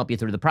advice and help you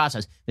through the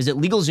process. Visit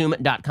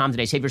LegalZoom.com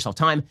today. Save yourself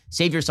time,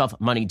 save yourself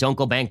money. Don't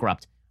go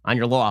bankrupt on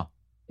your law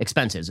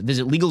expenses.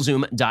 Visit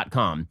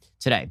LegalZoom.com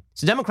today.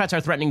 So Democrats are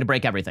threatening to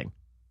break everything.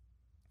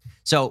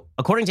 So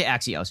according to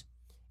Axios,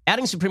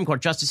 adding Supreme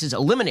Court justices,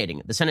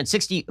 eliminating the Senate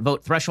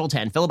 60-vote threshold to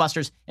end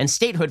filibusters, and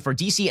statehood for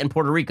D.C. and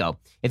Puerto Rico.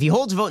 If he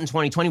holds a vote in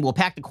 2020, we'll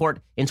pack the court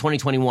in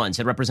 2021,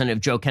 said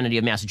Representative Joe Kennedy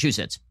of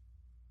Massachusetts.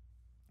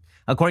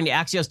 According to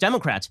Axios,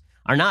 Democrats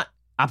are not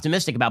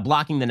optimistic about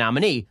blocking the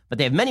nominee, but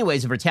they have many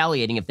ways of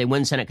retaliating if they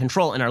win Senate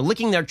control and are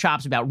licking their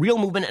chops about real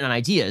movement and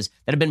ideas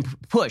that have been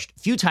pushed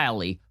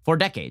futilely for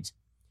decades.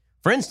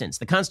 For instance,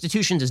 the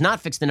Constitution does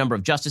not fix the number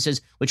of justices,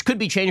 which could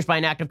be changed by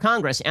an act of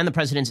Congress and the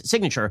president's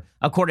signature,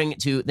 according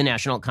to the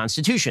National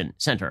Constitution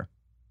Center.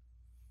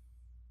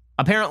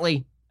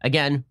 Apparently,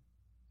 again,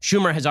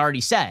 Schumer has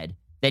already said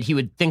that he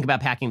would think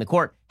about packing the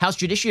court. House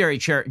Judiciary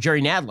Chair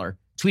Jerry Nadler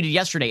tweeted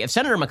yesterday, if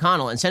Senator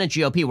McConnell and Senate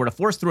GOP were to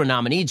force through a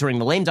nominee during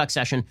the lame duck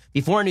session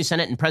before a new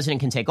Senate and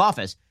president can take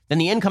office, then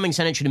the incoming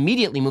Senate should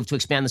immediately move to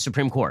expand the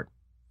Supreme Court.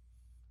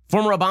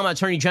 Former Obama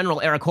Attorney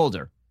General Eric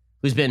Holder,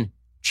 who's been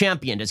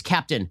championed as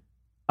Captain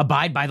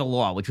Abide by the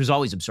Law, which was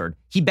always absurd,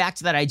 he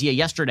backed that idea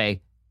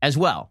yesterday as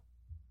well.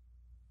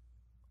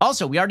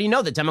 Also, we already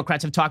know that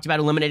Democrats have talked about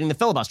eliminating the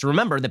filibuster.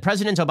 Remember that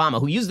President Obama,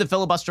 who used the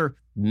filibuster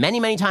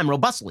many, many times,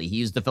 robustly, he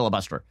used the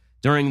filibuster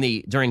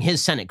during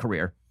his Senate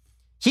career.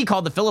 He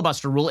called the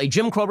filibuster rule a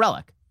Jim Crow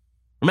relic.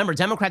 Remember,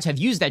 Democrats have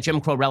used that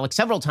Jim Crow relic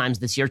several times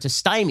this year to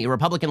stymie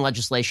Republican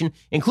legislation,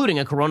 including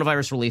a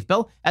coronavirus relief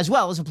bill, as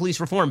well as a police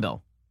reform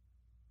bill.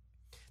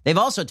 They've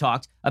also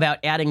talked about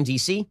adding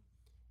D.C.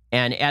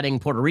 and adding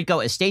Puerto Rico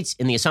as states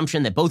in the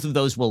assumption that both of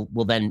those will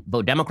then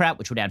vote Democrat,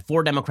 which would add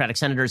 4 Democratic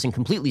senators and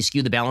completely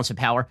skew the balance of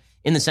power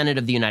in the Senate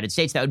of the United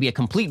States. That would be a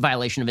complete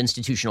violation of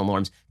institutional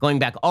norms, going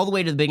back all the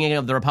way to the beginning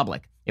of the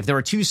Republic. If there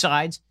were 2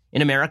 sides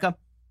in America,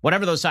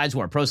 whatever those sides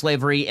were,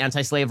 pro-slavery,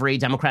 anti-slavery,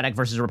 Democratic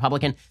versus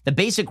Republican, the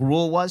basic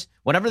rule was,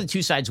 whatever the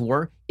 2 sides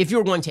were, if you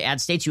were going to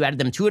add states, you added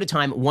them 2 at a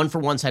time, one for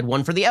one side,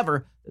 one for the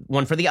other,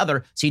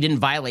 so you didn't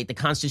violate the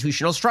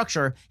constitutional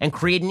structure and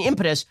create an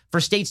impetus for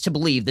states to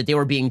believe that they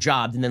were being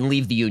jobbed and then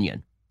leave the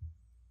union.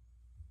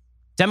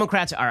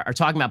 Democrats are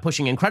talking about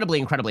pushing incredibly,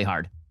 incredibly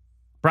hard.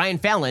 Brian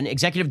Fallon,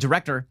 executive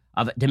director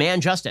of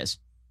Demand Justice,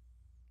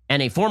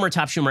 and a former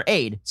top Schumer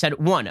aide, said,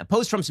 1,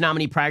 opposed Trump's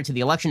nominee prior to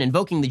the election,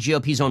 invoking the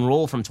GOP's own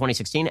rule from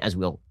 2016. As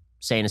we'll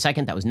say in a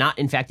second, that was not,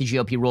 in fact, the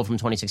GOP rule from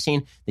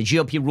 2016. The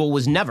GOP rule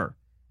was never,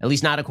 at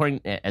least not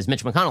according, as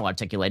Mitch McConnell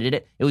articulated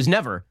it, it was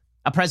never,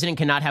 a president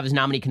cannot have his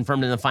nominee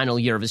confirmed in the final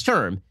year of his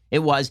term. It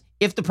was,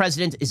 if the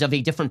president is of a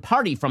different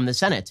party from the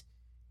Senate,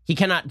 he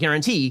cannot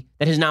guarantee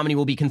that his nominee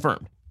will be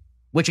confirmed,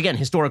 which, again,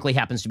 historically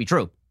happens to be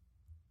true.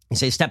 He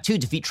says, step 2,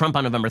 defeat Trump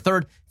on November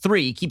 3rd.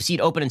 3, keep seat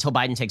open until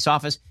Biden takes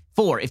office.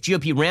 4, if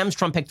GOP rams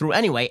Trump pick through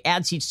anyway,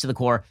 add seats to the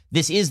core.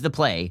 This is the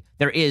play.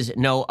 There is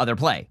no other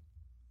play.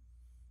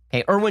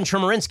 Okay, Erwin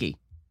Chemerinsky,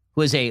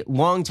 who is a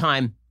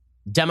longtime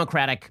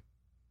Democratic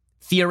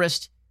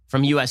theorist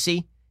from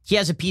USC, he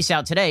has a piece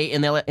out today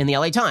in the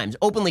LA Times,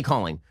 openly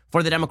calling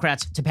for the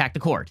Democrats to pack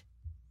the court.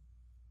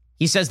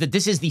 He says that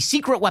this is the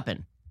secret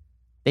weapon.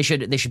 They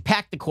should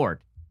pack the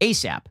court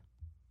ASAP.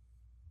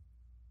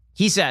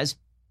 He says,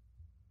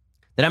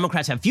 the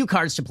Democrats have few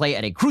cards to play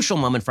at a crucial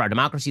moment for our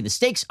democracy. The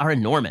stakes are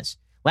enormous.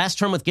 Last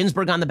term with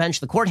Ginsburg on the bench,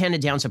 the court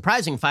handed down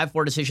surprising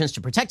 5-4 decisions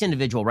to protect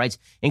individual rights,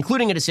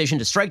 including a decision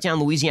to strike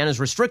down Louisiana's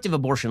restrictive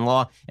abortion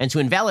law and to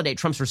invalidate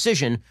Trump's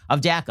rescission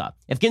of DACA.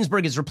 If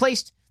Ginsburg is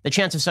replaced, the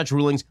chance of such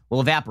rulings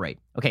will evaporate.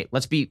 Okay,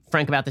 let's be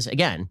frank about this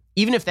again.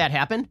 Even if that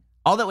happened,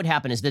 all that would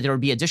happen is that there would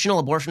be additional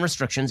abortion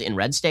restrictions in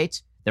red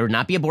states. There would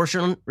not be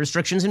abortion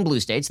restrictions in blue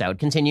states. That would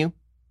continue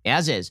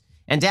as is.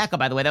 And DACA,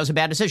 by the way, that was a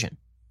bad decision.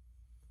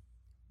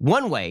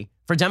 One way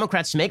for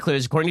Democrats to make clear,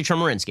 is according to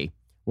Chemerinsky,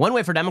 one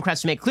way for Democrats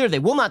to make clear they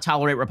will not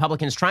tolerate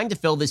Republicans trying to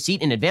fill this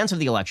seat in advance of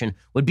the election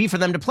would be for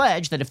them to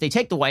pledge that if they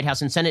take the White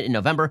House and Senate in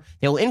November,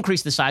 they will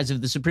increase the size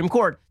of the Supreme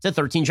Court to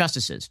 13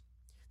 justices.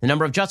 The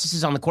number of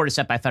justices on the court is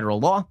set by federal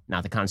law,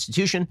 not the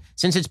Constitution.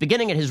 Since its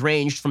beginning, it has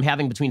ranged from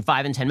having between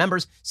 5 and 10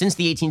 members. Since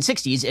the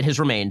 1860s, it has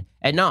remained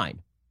at 9.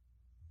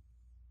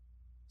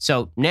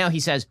 So now he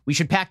says we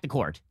should pack the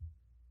court.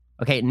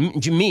 Okay,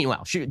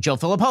 meanwhile, Joe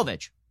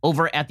Filipovich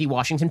over at the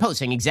Washington Post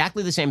saying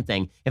exactly the same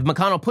thing. If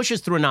McConnell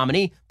pushes through a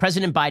nominee,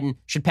 President Biden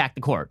should pack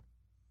the court.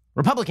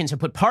 Republicans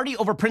have put party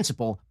over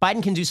principle.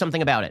 Biden can do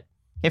something about it.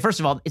 Okay, first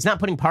of all, it's not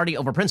putting party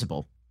over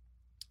principle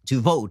to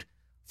vote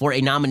for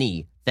a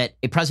nominee that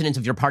a president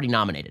of your party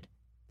nominated.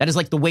 That is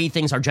like the way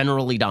things are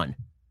generally done.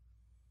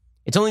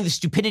 It's only the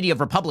stupidity of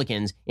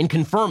Republicans in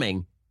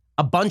confirming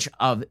a bunch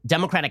of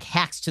Democratic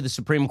hacks to the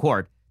Supreme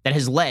Court that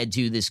has led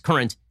to this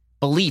current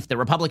belief that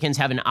Republicans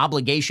have an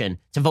obligation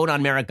to vote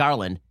on Merrick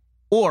Garland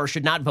or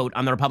should not vote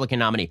on the Republican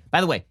nominee.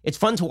 By the way, it's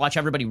fun to watch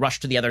everybody rush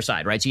to the other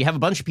side, right? So you have a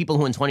bunch of people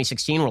who in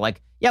 2016 were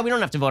like, yeah, we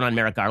don't have to vote on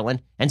Merrick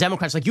Garland. And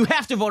Democrats like, you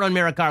have to vote on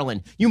Merrick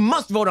Garland. You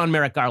must vote on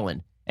Merrick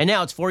Garland. And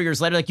now it's 4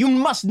 years later, like, you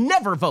must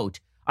never vote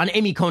on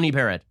Amy Coney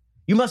Barrett.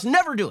 You must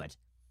never do it.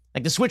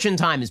 Like, the switch in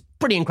time is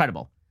pretty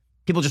incredible.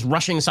 People just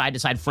rushing side to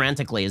side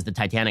frantically as the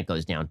Titanic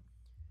goes down.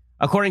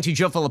 According to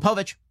Joe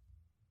Filipovich,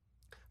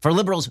 for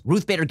liberals,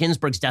 Ruth Bader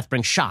Ginsburg's death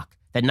brings shock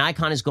that an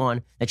icon is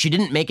gone, that she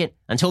didn't make it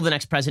until the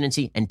next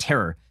presidency, and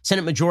terror.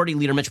 Senate Majority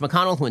Leader Mitch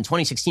McConnell, who in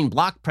 2016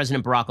 blocked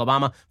President Barack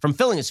Obama from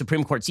filling a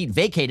Supreme Court seat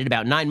vacated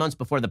about 9 months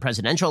before the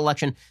presidential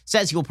election,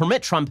 says he will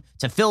permit Trump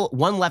to fill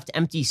one left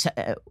empty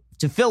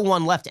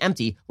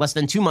less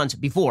than 2 months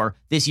before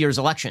this year's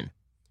election.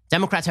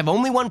 Democrats have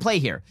only one play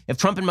here. If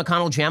Trump and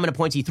McConnell jam an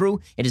appointee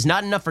through, it is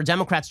not enough for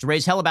Democrats to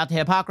raise hell about the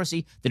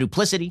hypocrisy, the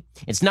duplicity.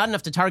 It's not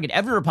enough to target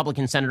every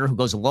Republican senator who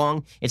goes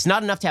along. It's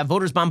not enough to have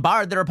voters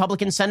bombard the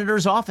Republican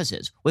senators'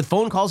 offices with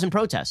phone calls and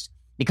protests.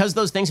 Because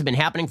those things have been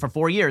happening for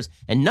 4 years,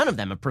 and none of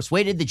them have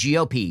persuaded the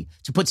GOP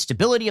to put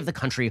stability of the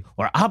country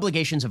or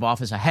obligations of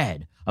office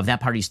ahead of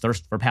that party's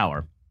thirst for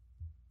power.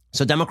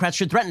 So Democrats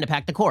should threaten to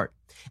pack the court.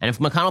 And if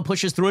McConnell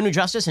pushes through a new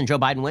justice and Joe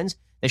Biden wins,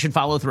 they should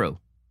follow through.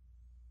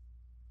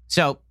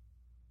 So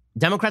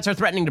Democrats are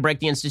threatening to break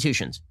the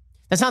institutions.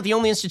 That's not the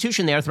only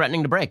institution they are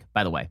threatening to break,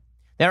 by the way.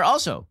 They're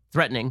also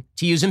threatening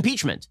to use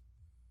impeachment.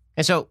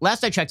 And so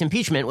last I checked,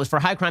 impeachment was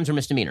for high crimes or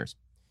misdemeanors.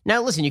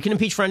 Now, listen, you can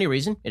impeach for any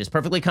reason. It is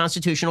perfectly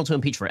constitutional to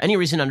impeach for any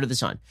reason under the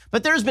sun.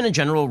 But there has been a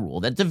general rule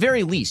that at the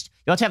very least,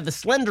 you ought to have the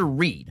slender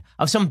reed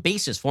of some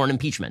basis for an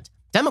impeachment.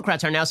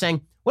 Democrats are now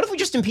saying, what if we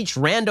just impeached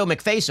Rando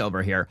McFace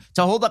over here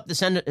to hold up the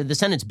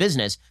Senate's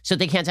business so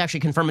they can't actually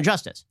confirm a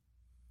justice?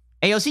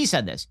 AOC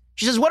said this.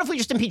 She says, what if we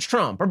just impeach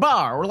Trump or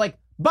Barr or like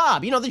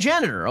Bob, the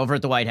janitor over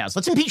at the White House?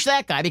 Let's impeach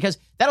that guy because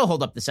that'll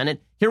hold up the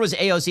Senate. Here was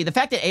AOC. The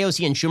fact that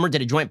AOC and Schumer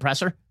did a joint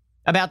presser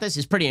about this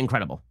is pretty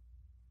incredible.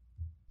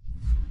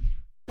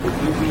 Would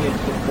you be in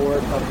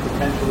support of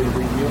potentially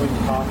reviewing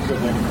talks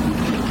of an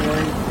impeachment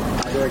hearing,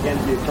 either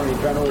against the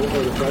Attorney General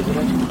or the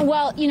President?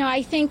 Well,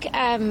 I think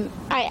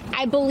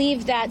I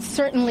believe that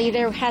certainly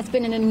there has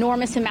been an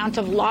enormous amount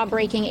of law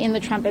breaking in the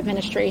Trump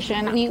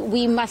administration.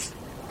 We must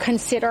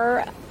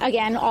consider,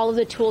 again, all of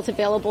the tools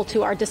available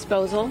to our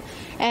disposal,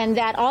 and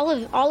that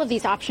all of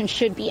these options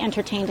should be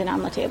entertained and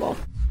on the table.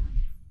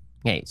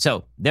 Okay,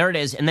 so there it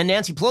is. And then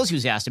Nancy Pelosi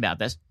was asked about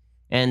this,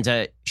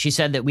 and she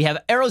said that we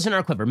have arrows in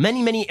our quiver,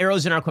 many, many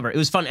arrows in our quiver. It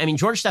was fun. I mean,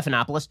 George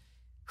Stephanopoulos,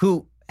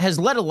 who has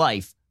led a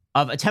life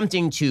of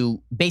attempting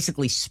to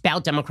basically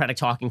spout Democratic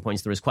talking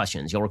points through his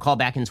questions. You'll recall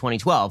back in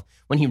 2012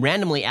 when he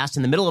randomly asked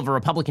in the middle of a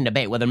Republican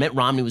debate whether Mitt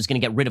Romney was going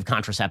to get rid of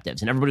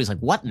contraceptives. And everybody was like,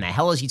 what in the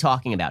hell is he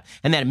talking about?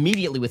 And that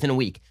immediately within a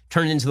week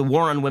turned into the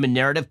war on women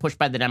narrative pushed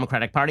by the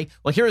Democratic Party.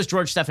 Well, here is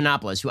George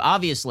Stephanopoulos, who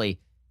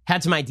obviously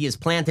had some ideas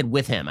planted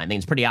with him. I think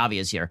it's pretty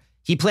obvious here.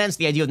 He plants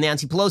the idea with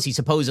Nancy Pelosi,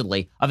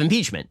 supposedly, of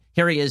impeachment.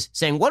 Here he is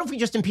saying, what if we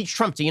just impeach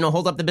Trump to,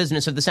 hold up the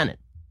business of the Senate?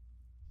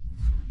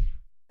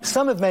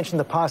 Some have mentioned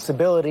the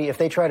possibility, if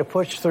they try to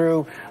push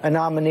through a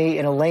nominee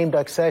in a lame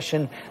duck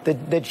session,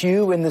 that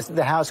you and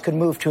the House could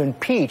move to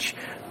impeach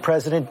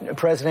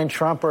President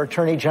Trump or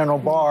Attorney General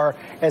Barr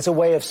as a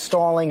way of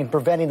stalling and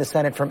preventing the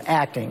Senate from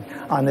acting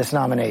on this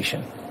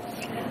nomination.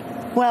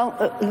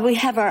 Well, we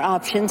have our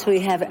options. We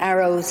have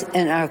arrows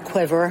in our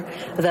quiver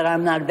that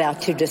I'm not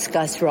about to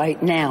discuss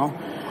right now.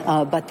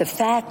 But the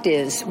fact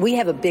is, we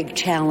have a big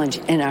challenge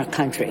in our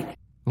country.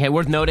 Okay,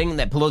 worth noting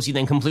that Pelosi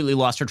then completely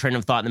lost her train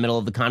of thought in the middle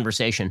of the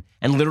conversation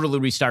and literally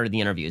restarted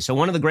the interview. So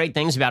one of the great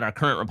things about our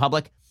current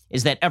republic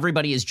is that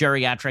everybody is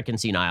geriatric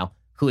and senile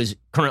who is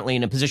currently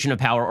in a position of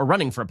power or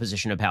running for a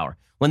position of power.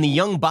 When the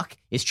young buck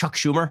is Chuck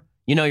Schumer,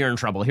 you know you're in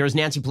trouble. Here's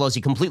Nancy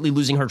Pelosi completely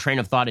losing her train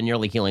of thought and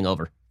nearly keeling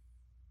over.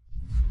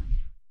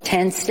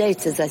 10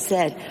 states, as I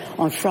said,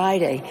 on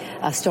Friday,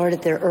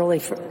 started their early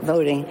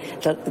voting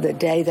the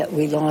day that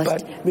we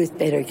lost Ruth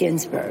Bader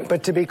Ginsburg.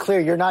 But to be clear,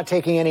 you're not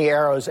taking any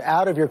arrows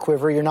out of your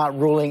quiver. You're not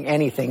ruling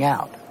anything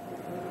out.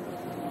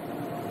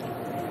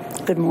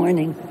 Good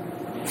morning.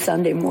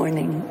 Sunday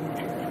morning.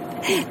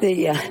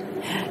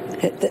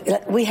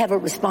 We have a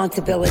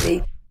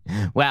responsibility.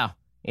 Wow.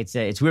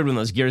 It's weird when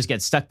those gears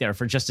get stuck there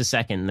for just a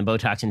second and the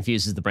Botox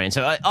infuses the brain.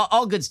 So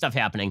all good stuff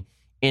happening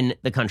in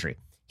the country.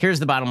 Here's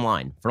the bottom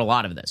line for a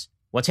lot of this.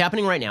 What's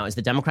happening right now is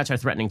the Democrats are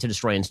threatening to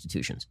destroy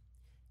institutions.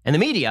 And the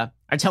media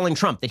are telling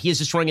Trump that he is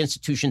destroying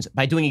institutions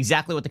by doing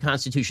exactly what the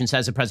Constitution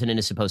says a president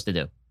is supposed to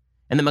do.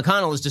 And that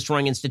McConnell is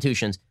destroying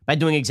institutions by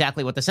doing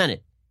exactly what the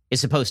Senate is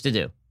supposed to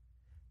do.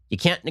 You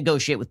can't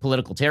negotiate with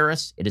political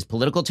terrorists. It is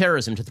political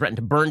terrorism to threaten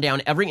to burn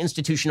down every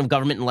institution of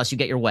government unless you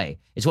get your way.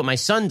 It's what my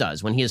son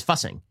does when he is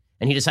fussing.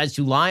 And he decides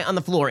to lie on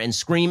the floor and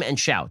scream and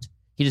shout.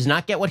 He does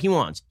not get what he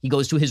wants. He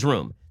goes to his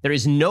room.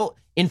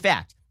 In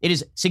fact, it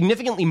is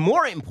significantly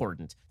more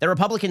important that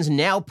Republicans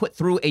now put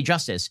through a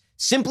justice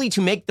simply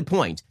to make the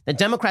point that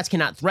Democrats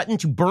cannot threaten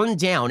to burn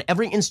down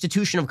every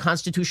institution of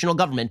constitutional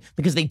government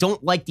because they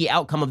don't like the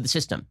outcome of the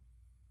system.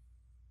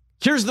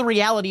 Here's the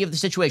reality of the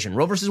situation.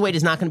 Roe versus Wade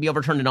is not going to be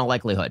overturned in all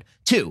likelihood.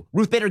 2,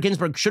 Ruth Bader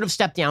Ginsburg should have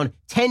stepped down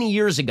 10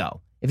 years ago.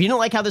 If you don't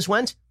like how this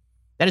went,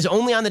 that is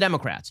only on the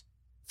Democrats.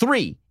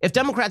 3, if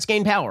Democrats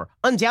gain power,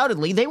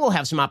 undoubtedly they will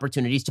have some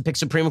opportunities to pick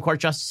Supreme Court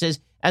justices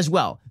as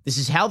well. This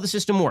is how the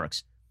system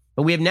works.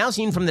 But we have now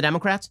seen from the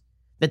Democrats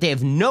that they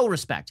have no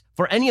respect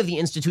for any of the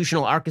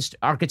institutional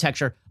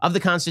architecture of the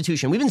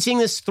Constitution. We've been seeing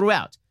this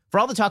throughout. For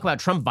all the talk about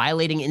Trump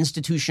violating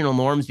institutional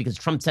norms because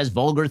Trump says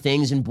vulgar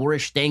things and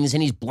boorish things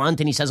and he's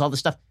blunt and he says all this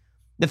stuff,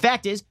 the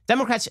fact is,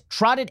 Democrats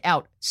trotted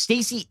out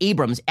Stacey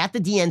Abrams at the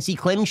DNC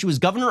claiming she was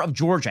governor of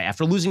Georgia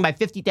after losing by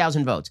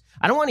 50,000 votes.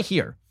 I don't want to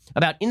hear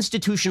about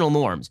institutional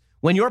norms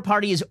when your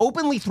party is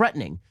openly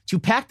threatening to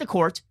pack the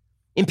court,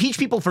 impeach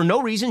people for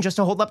no reason just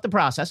to hold up the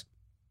process,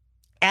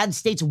 add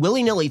states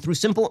willy-nilly through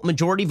simple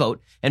majority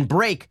vote, and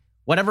break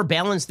whatever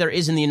balance there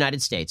is in the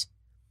United States.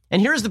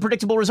 And here's the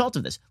predictable result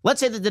of this. Let's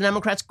say that the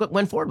Democrats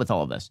went forward with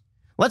all of this.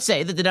 Let's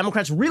say that the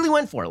Democrats really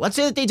went for it. Let's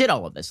say that they did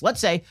all of this. Let's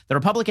say the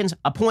Republicans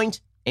appoint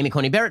Amy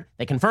Coney Barrett.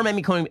 They confirm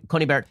Amy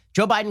Coney Barrett.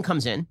 Joe Biden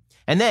comes in,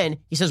 and then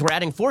he says, we're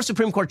adding 4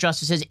 Supreme Court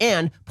justices,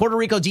 and Puerto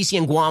Rico, D.C.,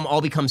 and Guam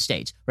all become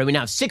states. Right? We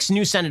now have 6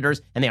 new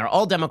senators, and they are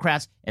all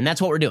Democrats, and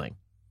that's what we're doing.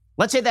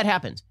 Let's say that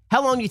happens.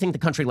 How long do you think the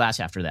country lasts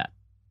after that?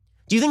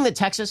 Do you think that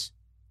Texas,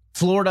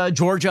 Florida,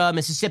 Georgia,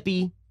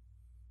 Mississippi,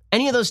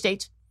 any of those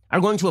states are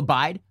going to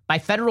abide by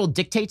federal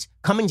dictates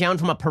coming down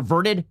from a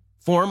perverted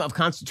form of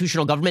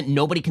constitutional government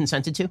nobody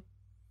consented to?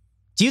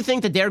 Do you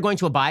think that they're going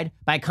to abide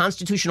by a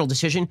constitutional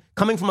decision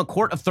coming from a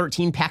court of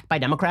 13 packed by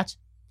Democrats?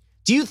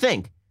 Do you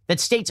think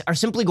that states are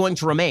simply going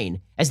to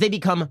remain as they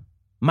become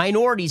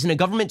minorities in a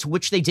government to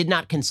which they did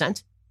not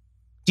consent?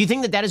 Do you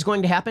think that that is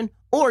going to happen?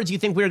 Or do you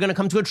think we are going to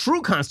come to a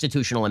true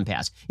constitutional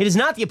impasse? It is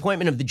not the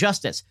appointment of the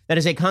justice that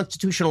is a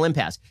constitutional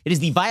impasse. It is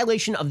the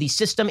violation of the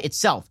system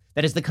itself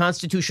that is the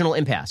constitutional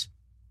impasse.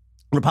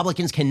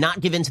 Republicans cannot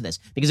give in to this,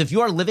 because if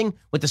you are living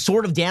with the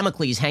sword of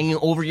Damocles hanging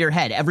over your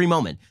head every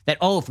moment, that,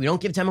 if we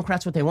don't give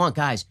Democrats what they want,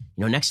 guys,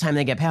 next time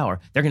they get power,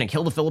 they're going to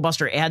kill the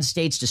filibuster, add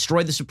states,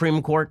 destroy the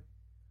Supreme Court.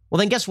 Well,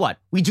 then guess what?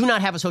 We do not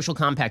have a social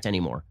compact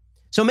anymore.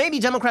 So maybe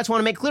Democrats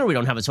want to make clear we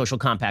don't have a social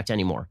compact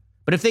anymore.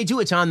 But if they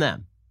do, it's on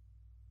them.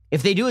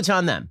 If they do, it's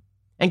on them.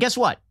 And guess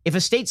what? If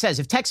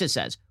Texas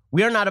says,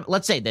 we are not,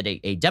 let's say that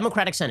a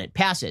Democratic Senate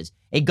passes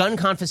a gun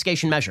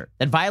confiscation measure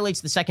that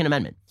violates the Second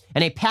Amendment,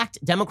 and a packed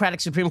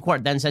Democratic Supreme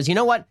Court then says, you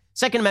know what?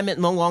 Second Amendment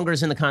no longer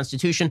is in the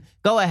Constitution.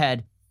 Go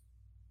ahead.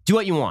 Do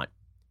what you want.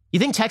 You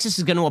think Texas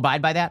is going to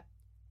abide by that?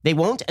 They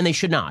won't, and they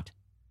should not.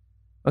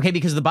 Okay,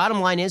 because the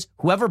bottom line is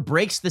whoever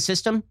breaks the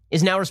system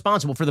is now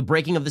responsible for the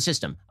breaking of the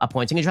system.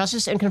 Appointing a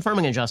justice and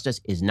confirming a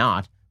justice is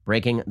not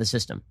breaking the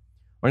system.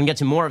 We're going to get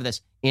to more of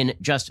this in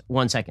just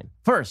one second.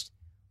 First,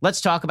 let's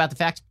talk about the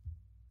fact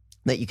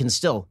that you can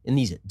still, in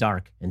these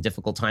dark and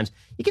difficult times,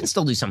 you can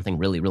still do something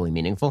really, really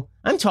meaningful.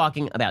 I'm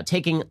talking about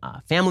taking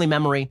a family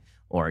memory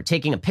or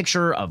taking a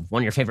picture of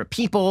one of your favorite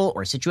people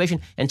or a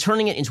situation and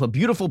turning it into a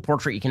beautiful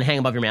portrait you can hang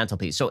above your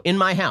mantelpiece. So in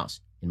my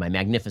house, in my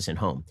magnificent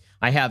home,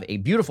 I have a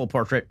beautiful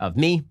portrait of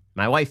me,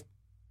 my wife,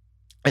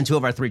 and 2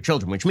 of our 3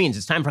 children, which means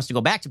it's time for us to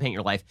go back to Paint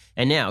Your Life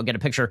and now get a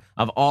picture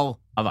of all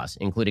of us,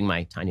 including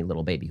my tiny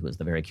little baby, who is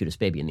the very cutest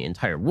baby in the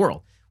entire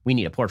world. We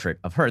need a portrait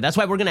of her. That's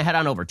why we're going to head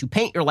on over to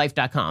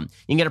paintyourlife.com.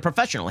 You can get a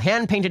professional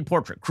hand-painted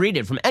portrait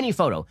created from any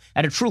photo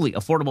at a truly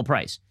affordable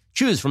price.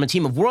 Choose from a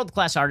team of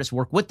world-class artists,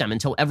 work with them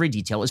until every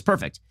detail is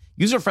perfect.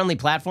 User-friendly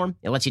platform,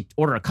 it lets you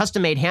order a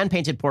custom-made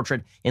hand-painted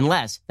portrait in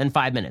less than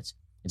 5 minutes.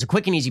 It's a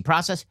quick and easy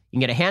process. You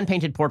can get a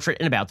hand-painted portrait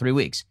in about 3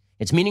 weeks.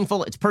 It's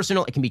meaningful, it's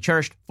personal, it can be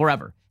cherished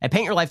forever. At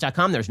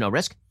paintyourlife.com, there's no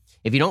risk.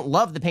 If you don't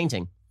love the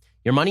painting,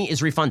 your money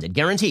is refunded,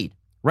 guaranteed.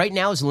 Right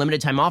now is a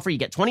limited time offer. You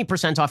get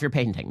 20% off your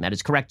painting. That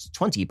is correct,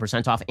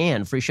 20% off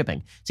and free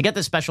shipping. To get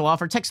this special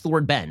offer, text the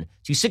word Ben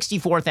to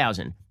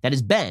 64,000. That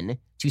is Ben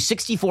to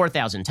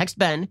 64,000. Text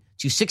Ben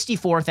to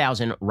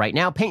 64,000 right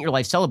now. Paint Your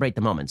Life. Celebrate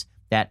the moments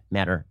that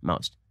matter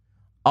most.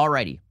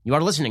 Alrighty, you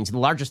are listening to the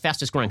largest,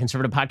 fastest growing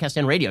conservative podcast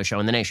and radio show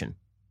in the nation.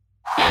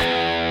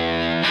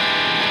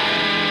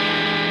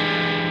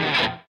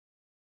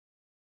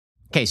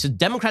 Okay, so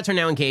Democrats are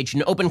now engaged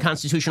in open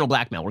constitutional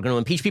blackmail. We're going to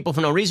impeach people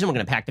for no reason. We're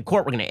going to pack the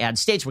court. We're going to add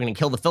states. We're going to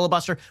kill the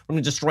filibuster. We're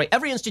going to destroy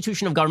every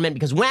institution of government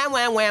because we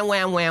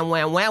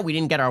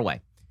didn't get our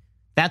way.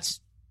 That's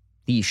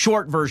the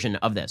short version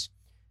of this.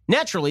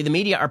 Naturally, the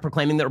media are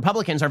proclaiming that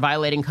Republicans are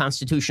violating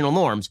constitutional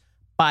norms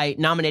by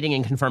nominating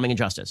and confirming a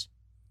justice.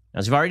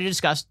 As we've already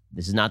discussed,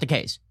 this is not the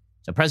case.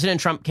 So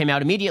President Trump came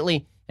out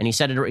immediately, and he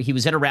said he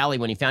was at a rally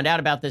when he found out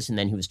about this, and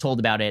then he was told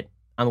about it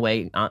on the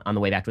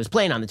way back to his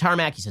plane on the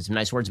tarmac. He said some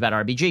nice words about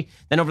RBG.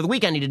 Then over the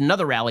weekend, he did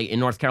another rally in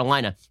North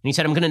Carolina, and he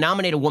said, I'm going to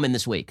nominate a woman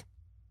this week.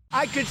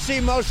 I could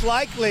see most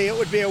likely it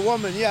would be a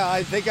woman. Yeah,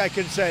 I think I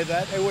could say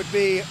that. It would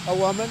be a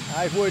woman.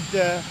 I would,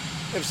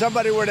 if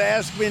somebody were to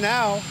ask me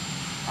now,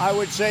 I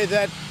would say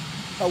that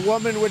a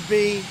woman would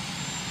be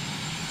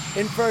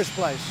in first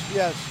place.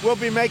 Yes, we'll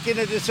be making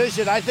a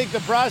decision. I think the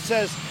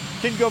process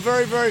can go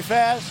very, very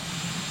fast.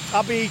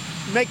 I'll be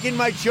making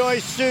my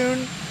choice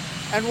soon.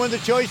 And when the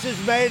choice is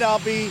made, I'll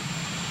be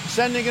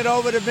sending it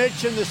over to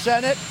Mitch in the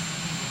Senate.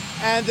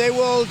 and they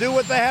will do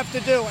what they have to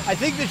do. I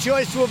think the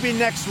choice will be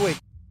next week.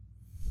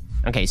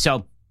 Okay,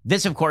 so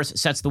this, of course,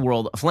 sets the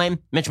world aflame.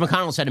 Mitch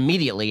McConnell said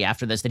immediately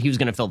after this that he was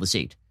going to fill the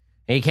seat.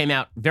 And he came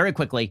out very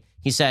quickly.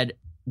 He said,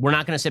 we're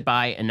not going to sit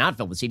by and not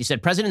fill the seat. He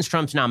said President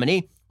Trump's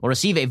nominee will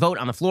receive a vote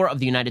on the floor of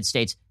the United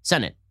States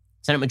Senate.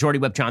 Senate Majority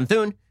Whip John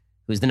Thune,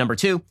 who's the number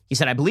 2, he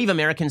said, I believe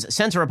Americans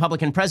sent a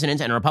Republican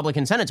president and a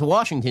Republican Senate to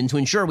Washington to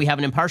ensure we have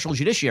an impartial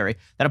judiciary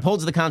that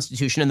upholds the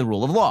Constitution and the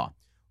rule of law.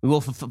 We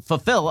will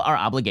fulfill our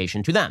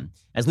obligation to them.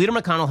 As Leader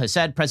McConnell has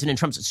said, President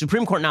Trump's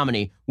Supreme Court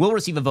nominee will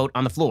receive a vote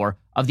on the floor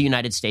of the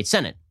United States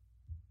Senate.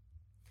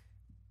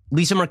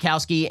 Lisa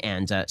Murkowski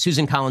and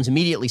Susan Collins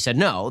immediately said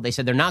no. They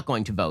said they're not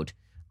going to vote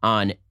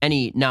on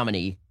any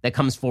nominee that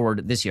comes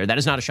forward this year. That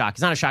is not a shock.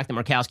 It's not a shock that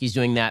Murkowski's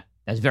doing that.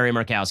 That's very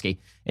Murkowski.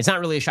 It's not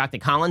really a shock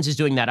that Collins is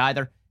doing that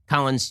either.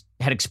 Collins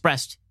had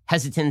expressed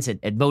hesitance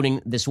at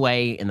voting this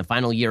way in the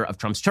final year of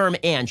Trump's term,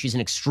 and she's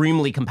an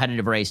extremely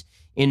competitive race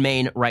in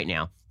Maine right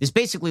now. This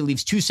basically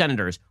leaves 2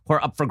 senators who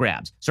are up for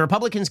grabs. So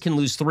Republicans can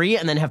lose 3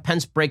 and then have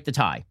Pence break the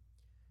tie.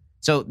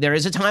 So there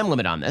is a time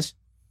limit on this.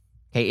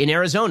 Okay, in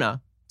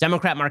Arizona,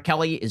 Democrat Mark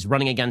Kelly is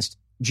running against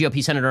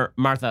GOP Senator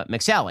Martha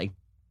McSally.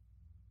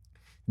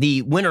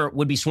 The winner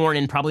would be sworn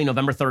in probably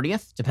November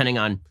 30th, depending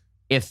on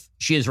if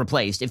she is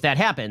replaced. If that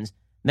happens,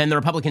 then the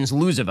Republicans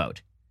lose a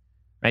vote.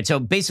 Right? So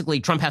basically,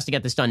 Trump has to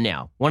get this done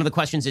now. One of the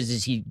questions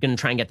is he going to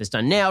try and get this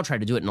done now, try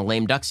to do it in a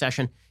lame duck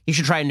session? He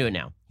should try and do it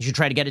now. He should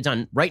try to get it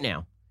done right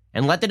now.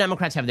 And let the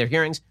Democrats have their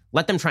hearings.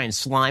 Let them try and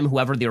slime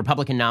whoever the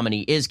Republican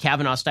nominee is,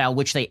 Kavanaugh style,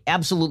 which they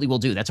absolutely will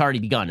do. That's already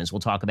begun, as we'll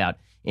talk about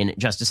in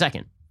just a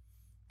second.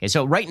 Okay,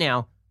 so right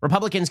now,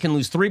 Republicans can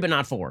lose 3 but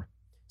not 4.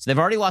 So they've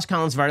already lost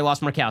Collins, they've already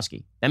lost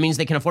Murkowski. That means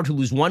they can afford to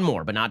lose 1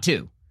 more, but not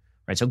 2.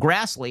 Right? So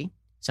Grassley,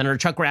 Senator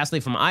Chuck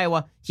Grassley from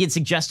Iowa, he had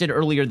suggested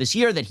earlier this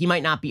year that he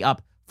might not be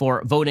up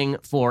for voting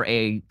for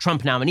a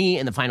Trump nominee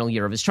in the final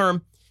year of his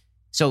term.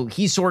 So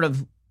he's sort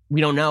of,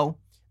 we don't know.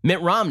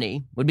 Mitt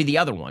Romney would be the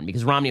other one,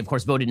 because Romney, of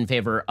course, voted in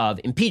favor of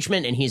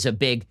impeachment, and he's a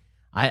big,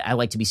 I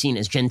like to be seen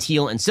as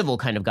genteel and civil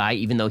kind of guy,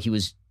 even though he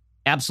was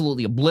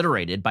absolutely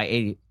obliterated by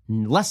a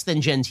less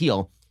than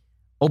genteel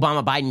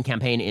Obama-Biden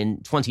campaign in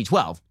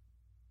 2012.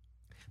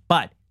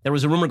 But there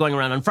was a rumor going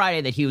around on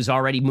Friday that he was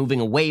already moving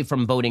away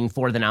from voting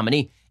for the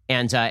nominee,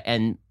 and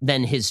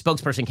then his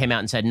spokesperson came out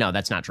and said, no,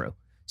 that's not true.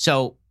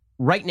 So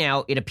right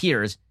now it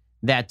appears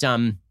that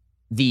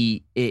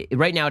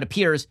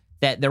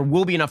that there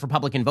will be enough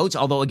Republican votes,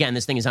 although, again,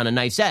 this thing is on a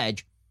knife's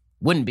edge.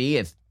 Wouldn't be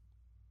if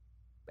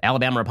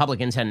Alabama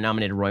Republicans hadn't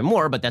nominated Roy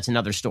Moore, but that's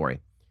another story.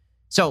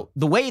 So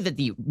the way that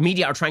the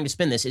media are trying to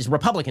spin this is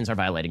Republicans are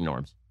violating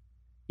norms.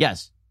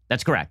 Yes,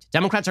 that's correct.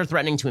 Democrats are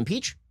threatening to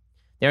impeach.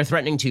 They're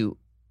threatening to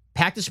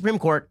pack the Supreme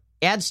Court,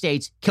 add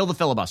states, kill the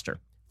filibuster.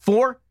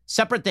 4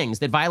 separate things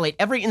that violate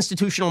every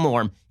institutional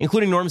norm,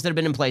 including norms that have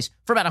been in place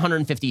for about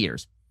 150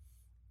 years.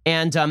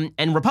 And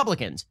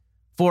Republicans,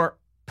 for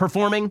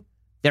performing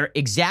their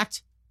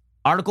exact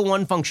Article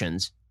 1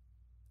 functions,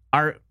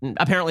 are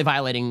apparently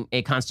violating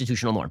a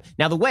constitutional norm.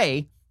 Now, the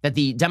way that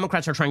the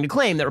Democrats are trying to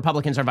claim that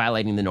Republicans are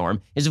violating the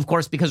norm is, of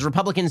course, because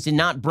Republicans did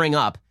not bring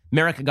up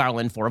Merrick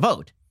Garland for a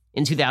vote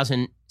in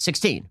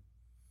 2016.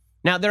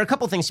 Now, there are a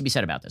couple things to be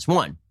said about this.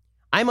 One,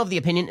 I'm of the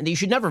opinion that you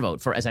should never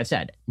vote for, as I've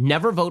said,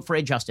 never vote for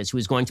a justice who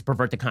is going to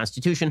pervert the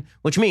Constitution,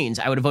 which means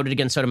I would have voted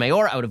against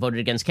Sotomayor, I would have voted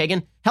against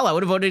Kagan, hell, I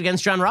would have voted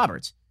against John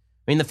Roberts.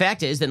 I mean, the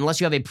fact is that unless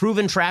you have a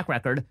proven track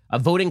record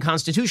of voting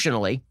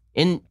constitutionally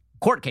in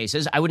court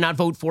cases, I would not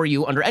vote for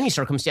you under any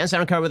circumstance. I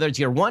don't care whether it's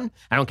year 1.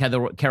 I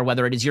don't care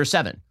whether it is year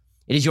 7.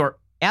 It is your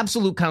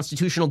absolute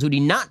constitutional duty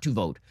not to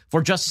vote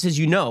for justices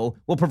you know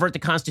will pervert the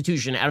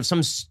Constitution out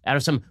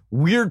of some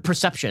weird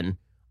perception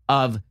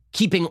of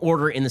keeping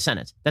order in the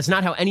Senate. That's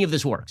not how any of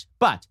this works.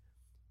 But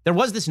there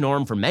was this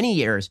norm for many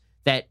years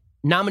that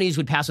nominees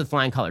would pass with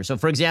flying colors. So,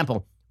 for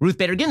example, Ruth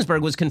Bader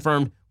Ginsburg was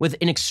confirmed with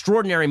an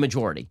extraordinary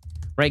majority.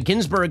 Right?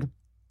 Ginsburg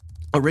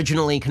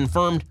originally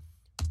confirmed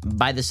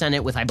by the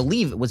Senate with, I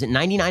believe, was it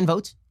 99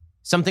 votes?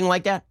 Something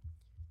like that.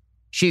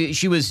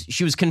 She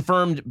was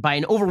confirmed by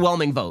an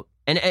overwhelming vote,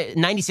 and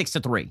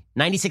 96-3.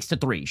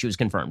 96-3 she was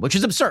confirmed, which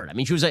is absurd. I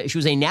mean, she was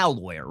a now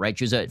lawyer, right?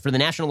 She was for the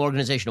National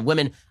Organization of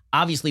Women,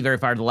 obviously very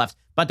far to the left,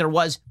 but there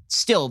was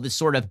still this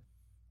sort of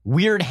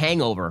weird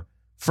hangover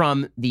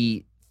from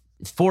the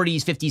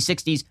 40s, 50s,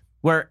 60s,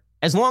 where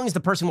as long as the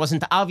person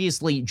wasn't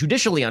obviously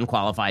judicially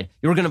unqualified,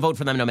 you were going to vote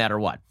for them no matter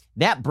what.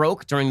 That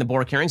broke during the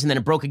Bork hearings, and then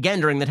it broke again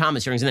during the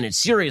Thomas hearings, and then it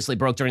seriously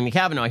broke during the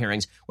Kavanaugh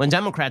hearings when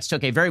Democrats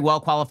took a very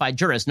well-qualified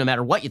jurist, no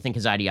matter what you think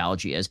his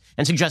ideology is,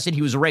 and suggested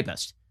he was a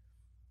rapist.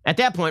 At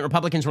that point,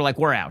 Republicans were like,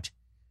 we're out.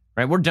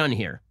 Right? We're done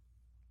here.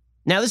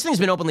 Now, this thing's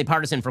been openly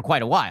partisan for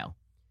quite a while.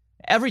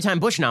 Every time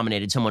Bush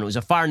nominated someone, it was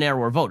a far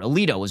narrower vote.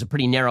 Alito was a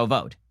pretty narrow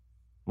vote.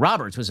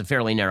 Roberts was a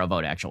fairly narrow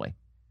vote, actually.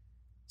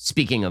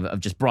 Speaking of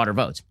just broader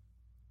votes.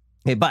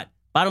 Okay, but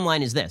bottom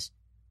line is this.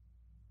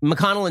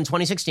 McConnell in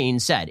 2016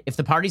 said, if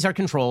the parties are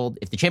controlled,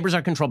 if the chambers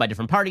are controlled by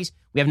different parties,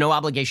 we have no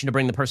obligation to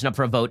bring the person up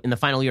for a vote in the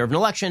final year of an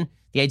election.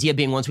 The idea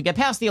being once we get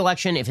past the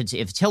election, if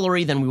it's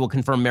Hillary, then we will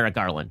confirm Merrick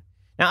Garland.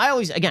 Now, I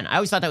always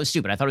thought that was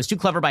stupid. I thought it was too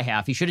clever by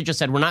half. He should have just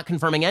said, we're not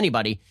confirming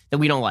anybody that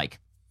we don't like.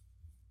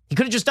 He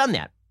could have just done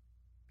that.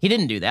 He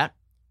didn't do that.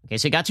 Okay,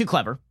 so he got too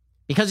clever.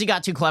 Because he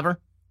got too clever,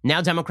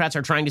 now Democrats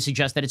are trying to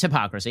suggest that it's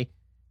hypocrisy.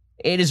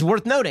 It is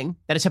worth noting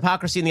that it's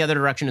hypocrisy in the other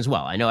direction as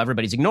well. I know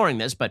everybody's ignoring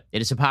this, but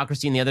it is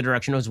hypocrisy in the other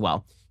direction as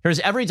well. Here's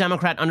every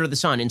Democrat under the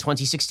sun in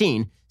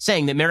 2016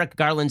 saying that Merrick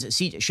Garland's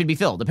seat should be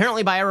filled,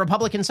 apparently by a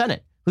Republican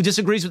Senate who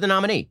disagrees with the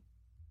nominee.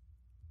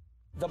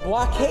 The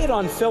blockade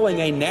on filling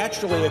a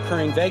naturally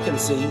occurring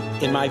vacancy,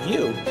 in my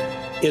view,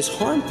 is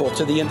harmful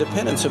to the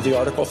independence of the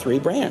Article III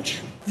branch.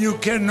 You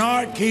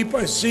cannot keep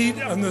a seat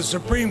on the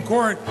Supreme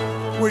Court,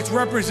 which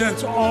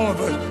represents all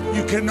of us.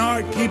 You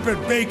cannot keep it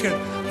vacant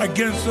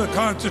against the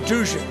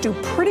Constitution. Do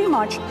pretty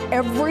much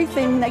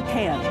everything they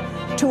can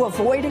to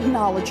avoid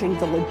acknowledging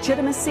the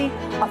legitimacy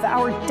of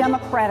our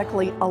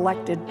democratically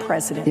elected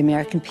president. The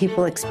American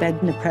people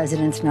expect the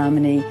president's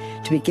nominee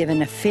to be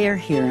given a fair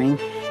hearing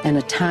and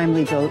a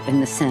timely vote in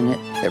the Senate.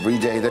 Every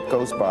day that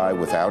goes by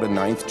without a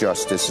ninth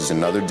justice is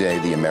another day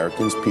the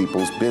American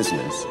people's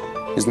business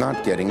is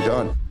not getting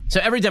done.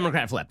 So every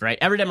Democrat flipped, right?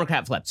 Every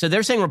Democrat flipped. So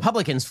they're saying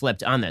Republicans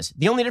flipped on this.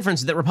 The only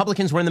difference is that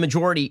Republicans were in the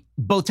majority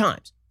both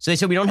times. So they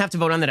said we don't have to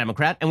vote on the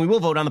Democrat and we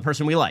will vote on the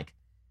person we like.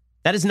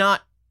 That is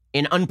not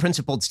an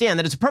unprincipled stand.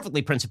 That is a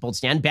perfectly principled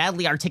stand,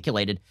 badly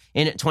articulated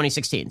in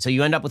 2016. So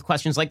you end up with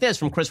questions like this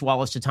from Chris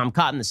Wallace to Tom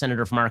Cotton, the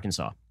senator from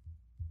Arkansas.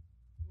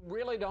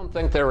 Really don't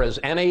think there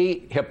is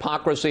any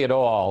hypocrisy at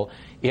all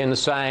in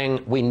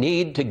saying we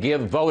need to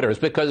give voters,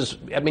 because,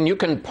 I mean, you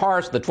can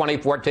parse the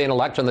 2014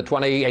 election, the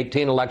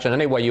 2018 election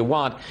any way you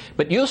want,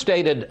 but you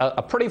stated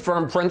a pretty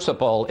firm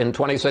principle in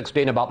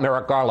 2016 about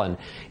Merrick Garland.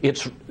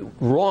 It's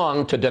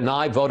wrong to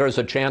deny voters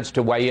a chance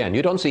to weigh in.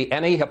 You don't see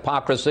any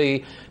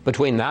hypocrisy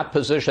between that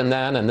position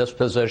then and this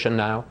position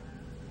now?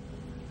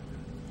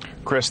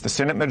 Chris, the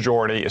Senate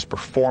majority is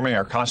performing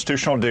our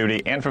constitutional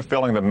duty and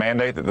fulfilling the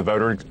mandate that the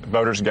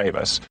voters gave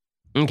us.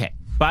 Okay.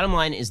 Bottom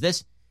line is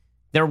this.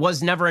 There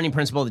was never any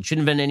principle. There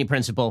shouldn't have been any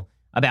principle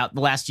about the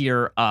last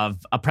year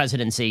of a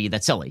presidency.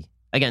 That's silly.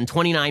 Again,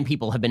 29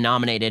 people have been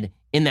nominated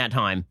in that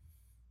time.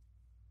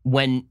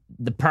 When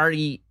the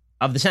party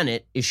of the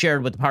Senate is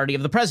shared with the party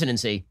of the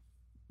presidency,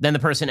 then the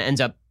person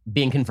ends up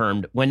being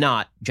confirmed. When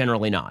not,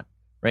 generally not.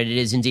 Right? It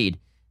is indeed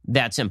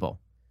that simple.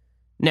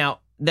 Now,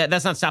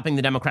 that's not stopping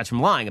the Democrats from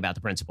lying about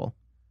the principle,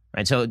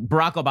 right? So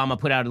Barack Obama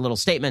put out a little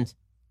statement,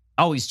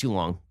 always too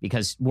long,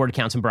 because word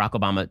counts and Barack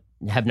Obama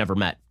have never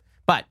met.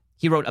 But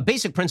he wrote, a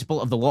basic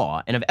principle of the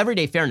law and of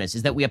everyday fairness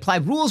is that we apply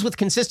rules with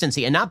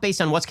consistency and not based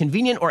on what's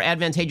convenient or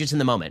advantageous in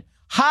the moment.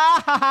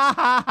 Ha, ha, ha,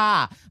 ha,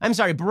 ha. I'm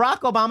sorry, Barack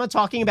Obama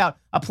talking about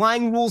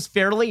applying rules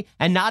fairly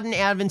and not in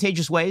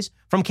advantageous ways?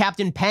 From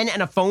Captain Pen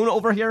and a phone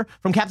over here?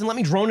 From Captain Let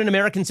Me Drone an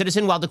American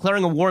Citizen while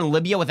declaring a war in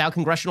Libya without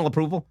congressional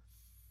approval?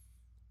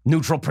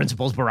 Neutral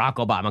principles, Barack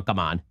Obama, come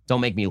on.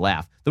 Don't make me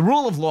laugh. The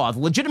rule of law, the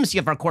legitimacy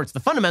of our courts,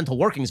 the fundamental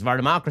workings of our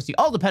democracy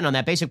all depend on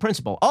that basic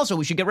principle. Also,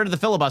 we should get rid of the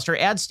filibuster,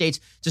 add states,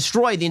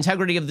 destroy the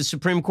integrity of the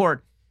Supreme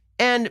Court,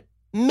 and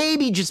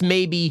maybe, just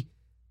maybe,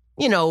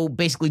 you know,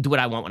 basically do what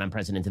I want when I'm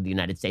president of the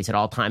United States at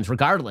all times,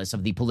 regardless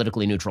of the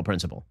politically neutral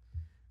principle.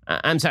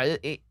 I'm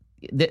sorry.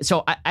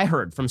 So I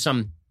heard from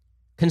some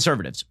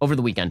conservatives over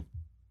the weekend,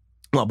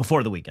 well,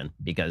 before the weekend,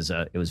 because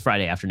it was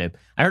Friday afternoon.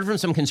 I heard from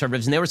some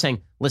conservatives, and they were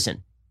saying,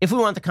 listen, if we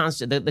want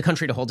the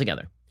country to hold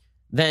together,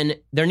 then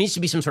there needs to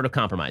be some sort of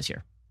compromise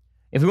here.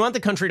 If we want the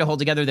country to hold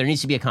together, there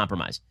needs to be a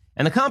compromise.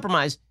 And the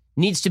compromise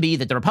needs to be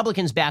that the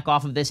Republicans back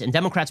off of this and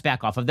Democrats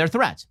back off of their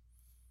threats.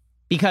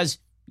 Because,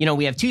 you know,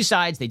 we have two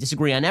sides. They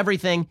disagree on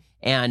everything.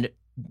 And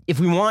if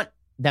we want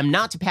them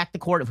not to pack the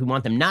court, if we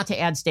want them not to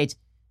add states.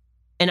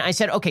 And I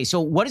said, okay,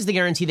 so what is the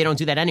guarantee they don't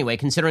do that anyway,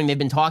 considering they've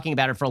been talking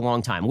about it for a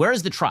long time? Where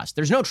is the trust?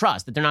 There's no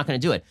trust that they're not going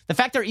to do it. The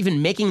fact they're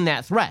even making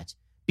that threat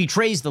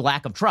betrays the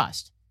lack of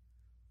trust.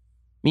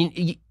 I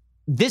mean,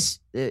 is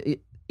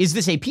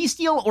this a peace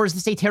deal or is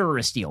this a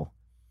terrorist deal?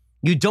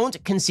 You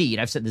don't concede.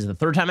 I've said this is the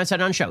third time I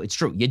said it on show. It's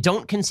true. You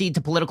don't concede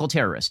to political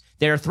terrorists.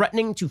 They are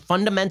threatening to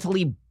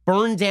fundamentally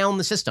burn down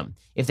the system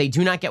if they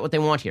do not get what they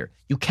want here.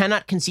 You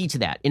cannot concede to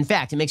that. In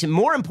fact, it makes it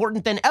more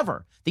important than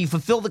ever that you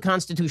fulfill the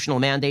constitutional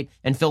mandate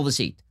and fill the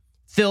seat.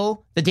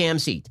 Fill the damn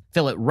seat.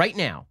 Fill it right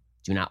now.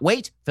 Do not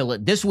wait. Fill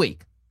it this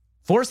week.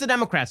 Force the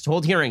Democrats to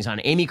hold hearings on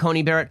Amy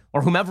Coney Barrett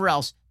or whomever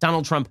else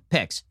Donald Trump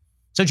picks.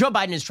 So Joe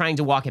Biden is trying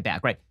to walk it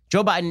back, right?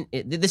 Joe Biden,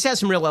 this has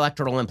some real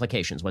electoral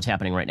implications, what's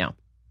happening right now.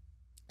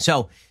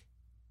 So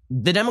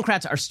the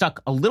Democrats are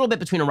stuck a little bit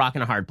between a rock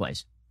and a hard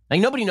place.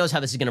 Like, nobody knows how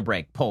this is going to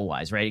break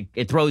poll-wise, right?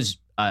 It throws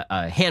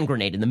a hand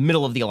grenade in the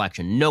middle of the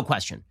election, no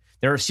question.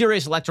 There are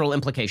serious electoral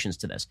implications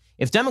to this.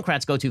 If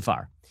Democrats go too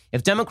far,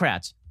 if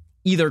Democrats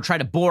either try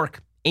to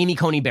bork Amy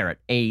Coney Barrett,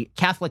 a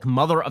Catholic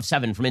mother of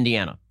 7 from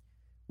Indiana,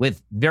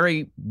 with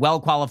very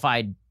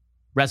well-qualified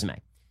resume,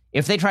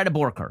 if they try to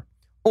bork her,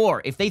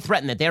 or if they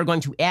threaten that they are going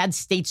to add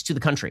states to the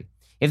country,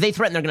 if they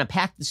threaten they're going to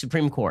pack the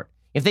Supreme Court,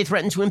 if they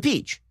threaten to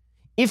impeach,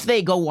 if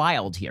they go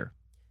wild here,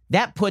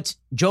 that puts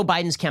Joe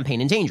Biden's campaign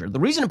in danger. The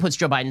reason it puts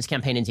Joe Biden's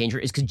campaign in danger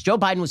is because Joe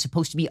Biden was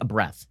supposed to be a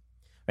breath.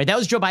 Right? That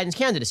was Joe Biden's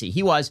candidacy.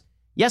 He was,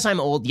 Yes, I'm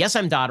old. Yes,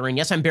 I'm doddering.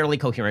 Yes, I'm barely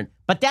coherent.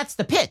 But that's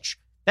the pitch.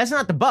 That's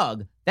not the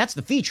bug. That's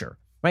the feature,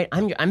 right?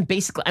 I'm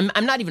basically,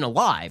 I'm not even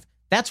alive.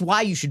 That's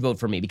why you should vote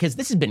for me, because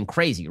this has been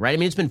crazy, right? I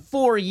mean, it's been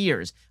 4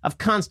 years of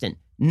constant,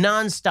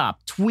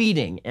 nonstop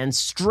tweeting and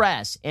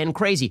stress and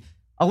crazy.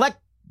 Elect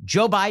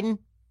Joe Biden,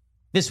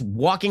 this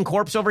walking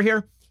corpse over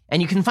here,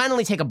 and you can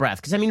finally take a breath.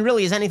 Because, I mean,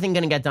 really, is anything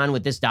going to get done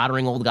with this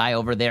doddering old guy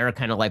over there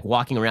kind of like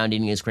walking around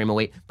eating his cream of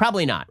wheat?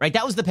 Probably not, right?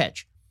 That was the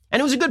pitch. And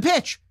it was a good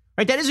pitch,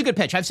 right? That is a good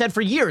pitch. I've said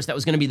for years that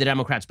was going to be the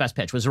Democrats' best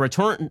pitch, was a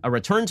return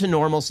to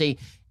normalcy.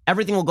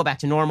 Everything will go back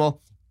to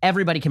normal.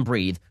 Everybody can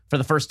breathe for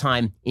the first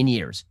time in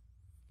years.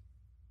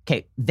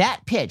 Okay,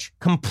 that pitch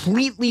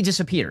completely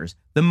disappears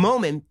the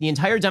moment the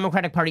entire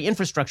Democratic Party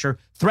infrastructure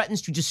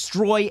threatens to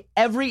destroy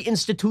every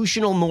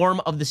institutional norm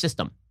of the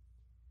system.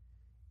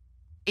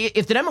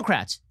 If the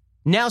Democrats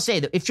now say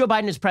that if Joe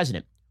Biden is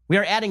president, we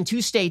are adding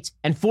 2 states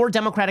and 4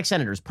 Democratic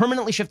senators,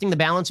 permanently shifting the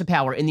balance of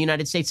power in the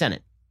United States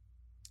Senate.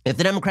 If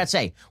the Democrats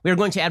say we are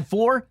going to add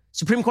 4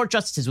 Supreme Court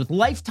justices with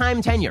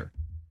lifetime tenure,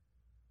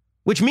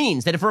 which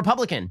means that if a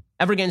Republican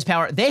ever gains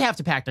power, they have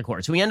to pack the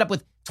court. So we end up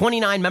with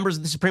 29 members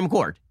of the Supreme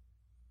Court.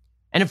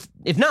 And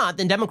if not,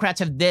 then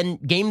Democrats have then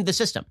gamed the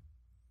system.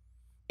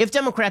 If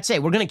Democrats say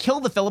we're going to kill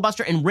the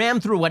filibuster and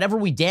ram through whatever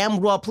we damn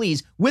well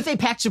please with a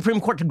packed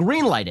Supreme Court to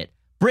greenlight it,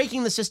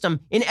 breaking the system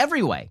in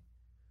every way,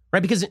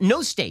 right? Because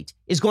no state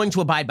is going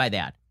to abide by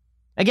that.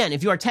 Again,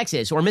 if you are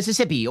Texas or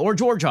Mississippi or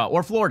Georgia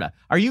or Florida,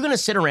 are you going to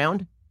sit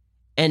around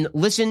and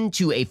listen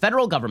to a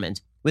federal government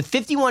with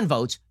 51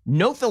 votes,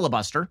 no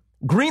filibuster,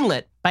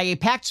 greenlit by a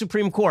packed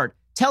Supreme Court,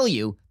 tell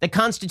you that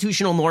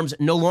constitutional norms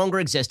no longer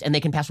exist and they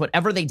can pass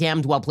whatever they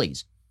damned well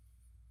please?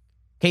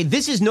 Okay,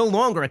 this is no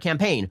longer a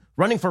campaign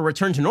running for a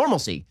return to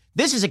normalcy.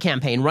 This is a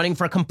campaign running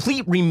for a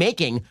complete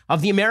remaking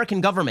of the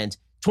American government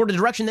toward a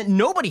direction that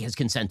nobody has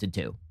consented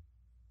to.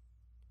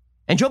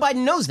 And Joe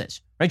Biden knows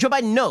this, right? Joe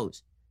Biden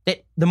knows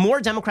that the more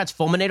Democrats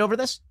fulminate over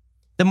this,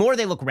 the more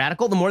they look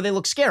radical, the more they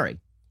look scary.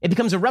 It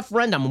becomes a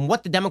referendum on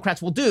what the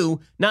Democrats will do,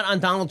 not on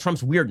Donald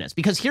Trump's weirdness.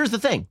 Because here's the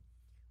thing.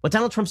 What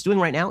Donald Trump's doing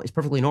right now is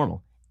perfectly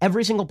normal.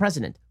 Every single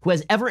president who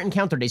has ever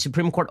encountered a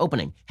Supreme Court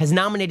opening has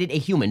nominated a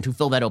human to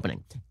fill that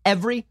opening.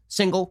 Every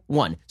single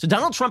one. So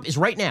Donald Trump is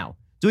right now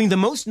doing the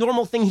most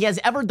normal thing he has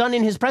ever done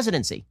in his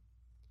presidency.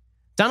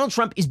 Donald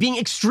Trump is being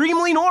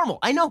extremely normal.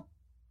 I know.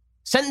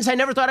 Sentence I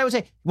never thought I would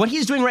say. What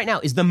he's doing right now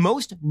is the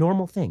most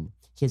normal thing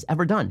he has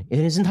ever done in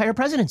his entire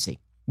presidency,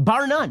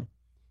 bar none.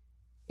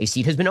 A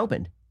seat has been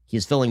opened. He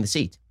is filling the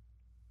seat.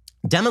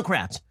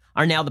 Democrats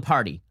are now the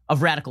party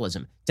of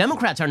radicalism.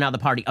 Democrats are now the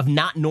party of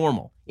not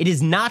normal. It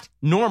is not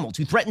normal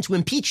to threaten to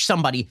impeach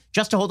somebody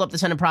just to hold up the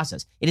Senate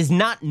process. It is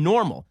not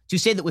normal to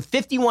say that with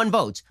 51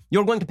 votes,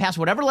 you're going to pass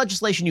whatever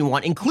legislation you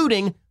want,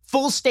 including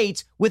full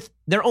states with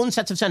their own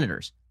sets of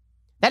senators.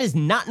 That is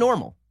not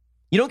normal.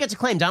 You don't get to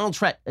claim Donald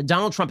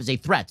Trump is a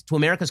threat to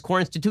America's core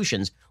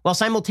institutions while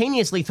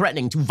simultaneously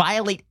threatening to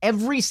violate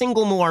every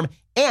single norm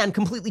and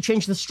completely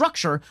change the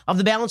structure of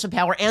the balance of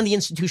power and the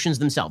institutions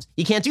themselves.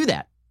 You can't do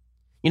that.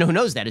 You know who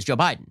knows that is Joe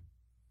Biden.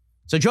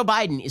 So Joe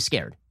Biden is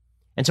scared.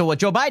 And so what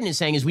Joe Biden is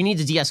saying is we need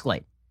to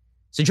de-escalate.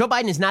 So Joe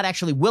Biden is not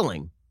actually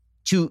willing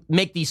to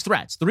make these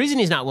threats. The reason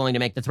he's not willing to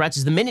make the threats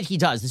is the minute he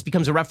does, this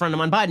becomes a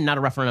referendum on Biden, not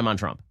a referendum on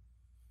Trump.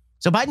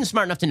 So Biden's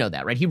smart enough to know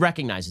that, right? He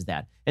recognizes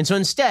that. And so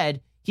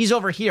instead, he's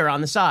over here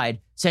on the side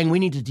saying we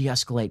need to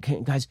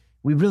de-escalate. Guys,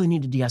 we really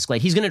need to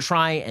de-escalate. He's going to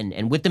try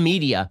and with the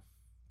media,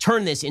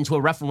 turn this into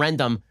a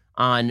referendum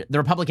on the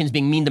Republicans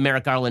being mean to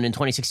Merrick Garland in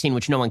 2016,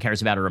 which no one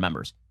cares about or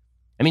remembers.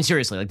 I mean,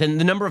 seriously, like the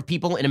number of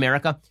people in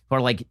America who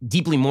are like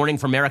deeply mourning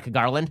for Merrick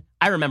Garland,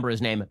 I remember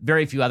his name.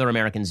 Very few other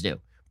Americans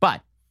do.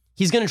 But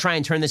he's going to try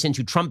and turn this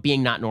into Trump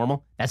being not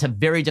normal. That's a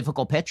very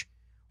difficult pitch.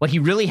 What he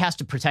really has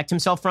to protect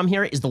himself from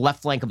here is the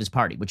left flank of his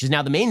party, which is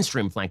now the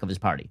mainstream flank of his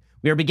party.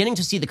 We are beginning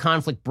to see the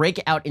conflict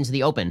break out into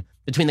the open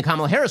between the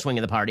Kamala Harris wing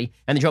of the party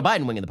and the Joe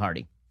Biden wing of the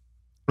party.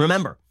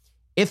 Remember,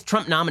 if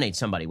Trump nominates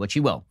somebody, which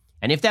he will,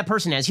 and if that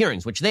person has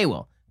hearings, which they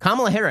will,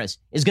 Kamala Harris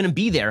is going to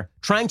be there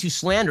trying to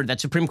slander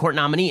that Supreme Court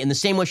nominee in the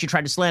same way she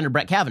tried to slander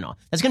Brett Kavanaugh.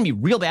 That's going to be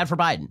real bad for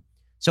Biden.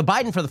 So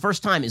Biden, for the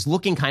first time, is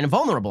looking kind of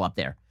vulnerable up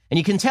there. And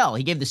you can tell,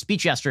 he gave the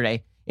speech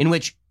yesterday in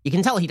which you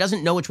can tell he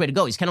doesn't know which way to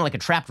go. He's kind of like a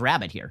trapped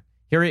rabbit here.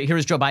 Here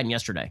is Joe Biden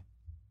yesterday.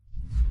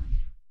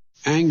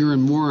 Anger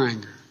and more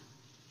anger.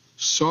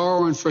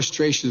 Sorrow and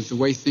frustration at the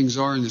way things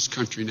are in this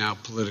country now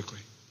politically.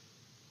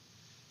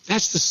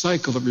 That's the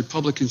cycle that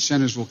Republican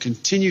senators will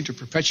continue to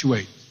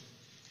perpetuate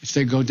if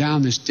they go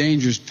down this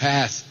dangerous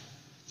path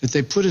that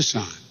they put us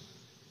on.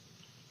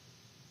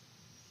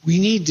 We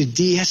need to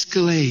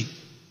de-escalate,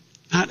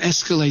 not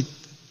escalate.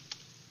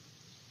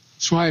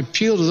 So I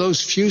appeal to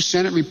those few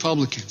Senate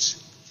Republicans,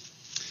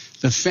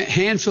 the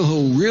handful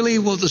who really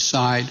will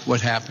decide what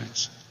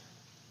happens.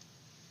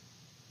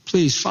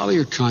 Please follow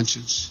your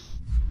conscience.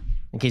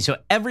 Okay, so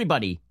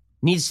everybody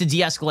needs to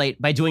de-escalate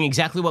by doing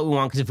exactly what we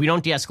want, because if we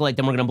don't de-escalate,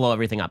 then we're going to blow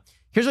everything up.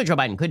 Here's what Joe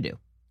Biden could do,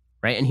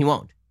 right? And he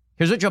won't.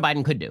 Here's what Joe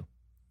Biden could do.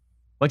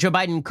 What Joe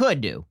Biden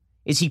could do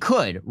is he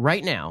could,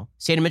 right now,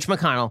 say to Mitch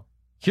McConnell,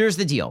 here's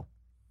the deal.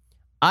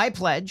 I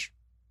pledge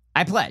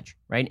I pledge,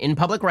 right, in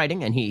public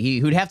writing, and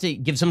he would have to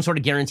give some sort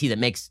of guarantee that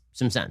makes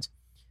some sense.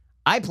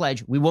 I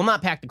pledge we will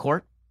not pack the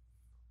court.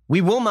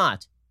 We will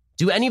not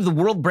do any of the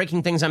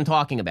world-breaking things I'm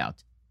talking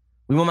about.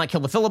 We will not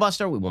kill the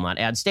filibuster. We will not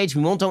add states.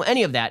 We won't do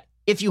any of that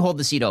if you hold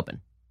the seat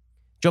open.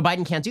 Joe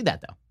Biden can't do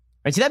that, though.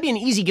 Right? So that'd be an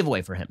easy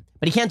giveaway for him.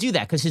 But he can't do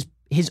that because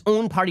his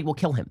own party will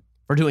kill him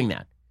for doing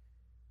that.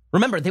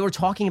 Remember, they were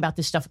talking about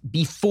this stuff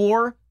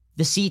before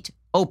the seat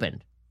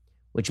opened,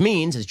 which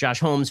means, as Josh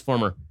Holmes,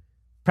 former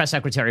press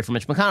secretary for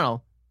Mitch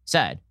McConnell,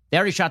 said, they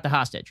already shot the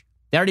hostage.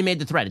 They already made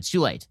the threat. It's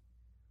too late.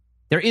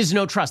 There is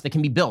no trust that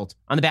can be built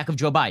on the back of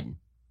Joe Biden.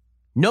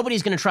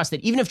 Nobody's going to trust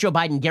that even if Joe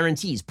Biden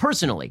guarantees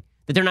personally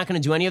that they're not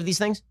going to do any of these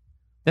things,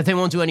 that they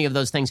won't do any of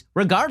those things,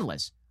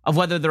 regardless of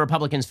whether the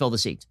Republicans fill the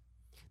seat.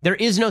 There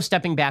is no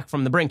stepping back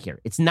from the brink here.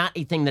 It's not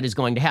a thing that is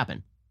going to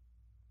happen.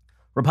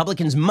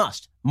 Republicans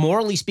must,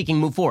 morally speaking,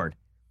 move forward.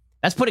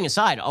 That's putting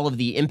aside all of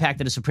the impact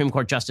that a Supreme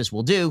Court justice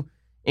will do,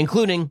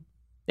 including,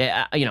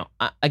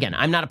 again,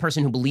 I'm not a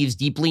person who believes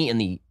deeply in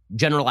the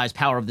generalized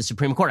power of the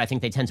Supreme Court. I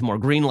think they tend to more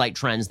green light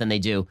trends than they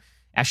do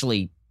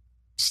actually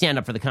stand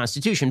up for the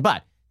Constitution.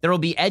 But there will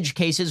be edge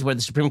cases where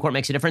the Supreme Court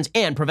makes a difference,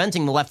 and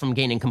preventing the left from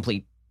gaining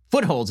complete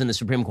footholds in the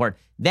Supreme Court,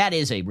 that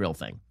is a real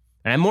thing.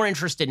 And I'm more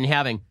interested in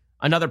having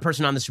another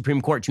person on the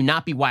Supreme Court to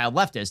not be wild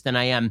leftist than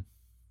I am,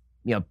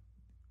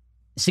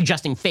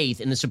 suggesting faith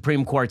in the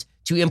Supreme Court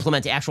to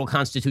implement actual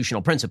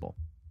constitutional principle.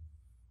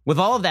 With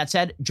all of that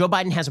said, Joe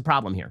Biden has a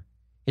problem here.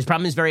 His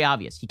problem is very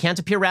obvious. He can't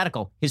appear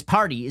radical. His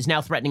party is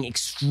now threatening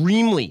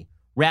extremely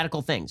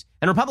radical things.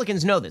 And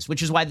Republicans know this,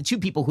 which is why the two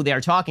people who they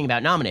are talking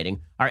about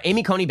nominating are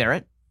Amy Coney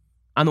Barrett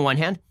on the one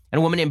hand and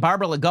a woman named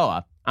Barbara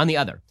Lagoa on the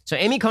other. So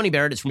Amy Coney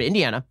Barrett is from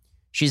Indiana.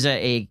 She's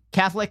a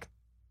Catholic,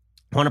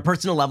 on a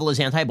personal level is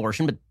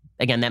anti-abortion, but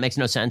again, that makes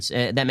no sense.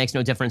 That makes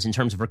no difference in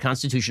terms of her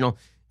constitutional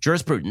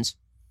jurisprudence.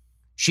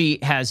 She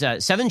has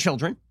 7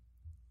 children.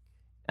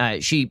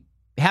 She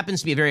happens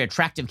to be a very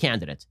attractive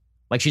candidate.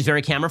 Like, she's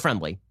very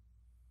camera-friendly.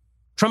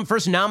 Trump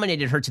first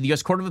nominated her to the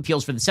U.S. Court of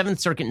Appeals for the 7th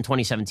Circuit in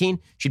 2017.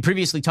 She'd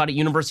previously taught at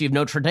University of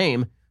Notre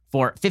Dame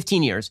for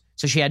 15 years,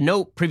 so she had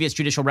no previous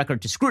judicial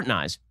record to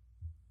scrutinize.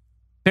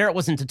 Barrett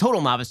wasn't a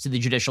total novice to the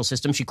judicial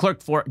system. She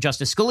clerked for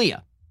Justice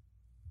Scalia.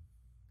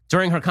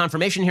 During her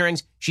confirmation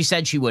hearings, she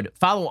said she would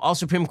follow all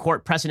Supreme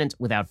Court precedent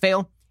without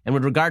fail and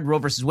would regard Roe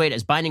v. Wade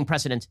as binding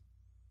precedent.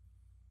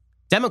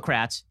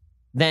 Democrats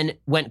then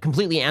went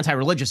completely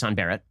anti-religious on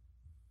Barrett.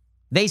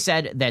 They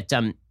said that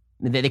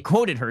they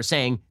quoted her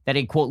saying that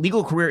a, quote,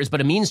 legal career is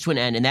but a means to an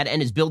end, and that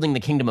end is building the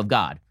kingdom of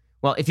God.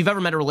 Well, if you've ever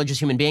met a religious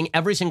human being,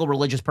 every single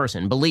religious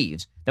person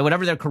believes that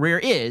whatever their career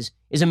is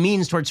a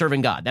means toward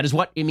serving God. That is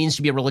what it means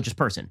to be a religious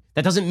person.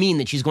 That doesn't mean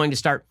that she's going to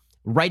start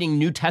writing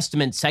New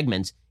Testament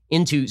segments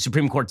into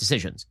Supreme Court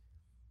decisions.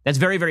 That's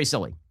very, very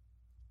silly.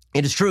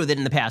 It is true that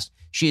in the past,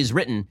 she has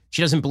written,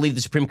 she doesn't believe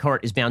the Supreme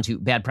Court is bound to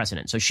bad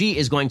precedent. So she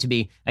is going to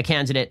be a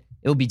candidate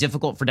it will be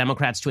difficult for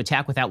Democrats to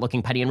attack without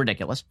looking petty and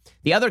ridiculous.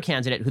 The other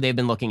candidate who they've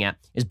been looking at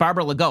is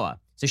Barbara Lagoa.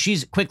 So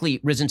she's quickly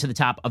risen to the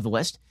top of the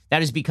list.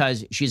 That is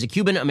because she's a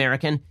Cuban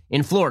American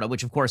in Florida,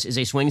 which of course is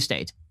a swing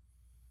state.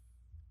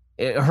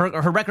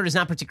 Her record is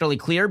not particularly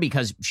clear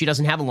because she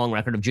doesn't have a long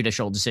record of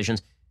judicial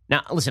decisions.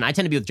 Now, listen, I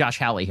tend to be with Josh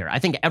Hawley here. I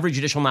think every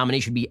judicial nominee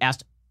should be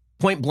asked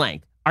point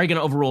blank, are you going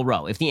to overrule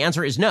Roe? If the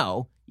answer is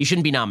no, you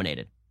shouldn't be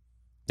nominated.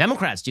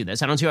 Democrats do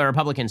this. I don't see why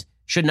Republicans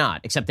should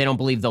not, except they don't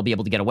believe they'll be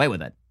able to get away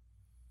with it.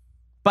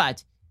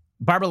 But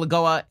Barbara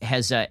Lagoa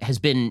has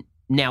been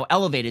now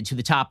elevated to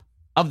the top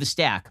of the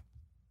stack.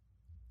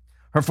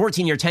 Her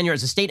 14-year tenure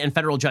as a state and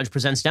federal judge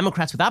presents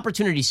Democrats with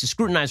opportunities to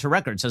scrutinize her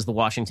record, says the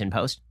Washington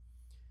Post.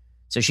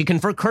 So she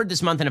concurred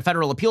this month in a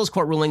federal appeals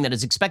court ruling that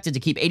is expected to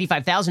keep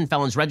 85,000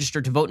 felons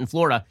registered to vote in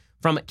Florida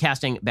from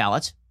casting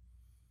ballots.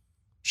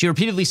 She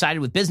repeatedly sided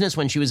with business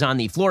when she was on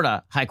the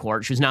Florida High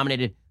Court. She was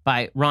nominated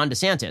by Ron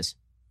DeSantis.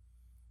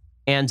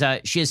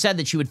 And she has said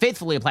that she would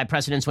faithfully apply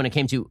precedents when it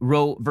came to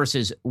Roe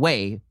versus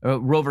Wade.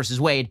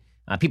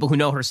 People who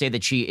know her say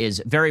that she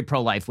is very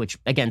pro-life, which,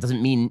 again,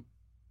 doesn't mean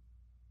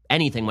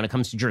anything when it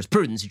comes to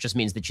jurisprudence. It just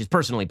means that she's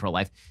personally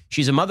pro-life.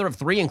 She's a mother of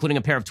 3, including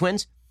a pair of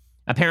twins.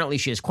 Apparently,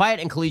 she is quiet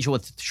and collegial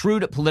with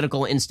shrewd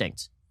political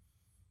instincts.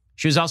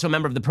 She was also a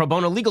member of the pro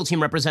bono legal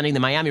team representing the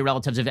Miami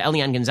relatives of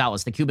Elian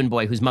Gonzalez, the Cuban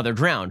boy whose mother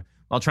drowned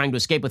while trying to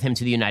escape with him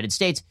to the United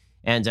States,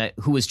 and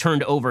who was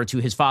turned over to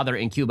his father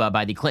in Cuba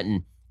by the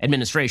Clinton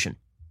administration.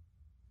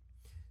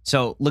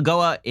 So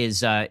Lagoa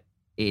is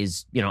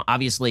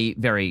obviously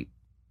very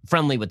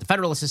friendly with the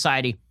Federalist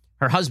Society.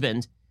 Her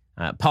husband,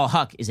 Paul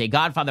Huck, is a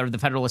godfather of the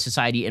Federalist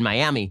Society in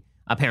Miami,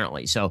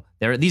 apparently. So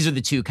these are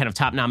the two kind of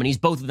top nominees.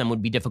 Both of them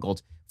would be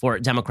difficult for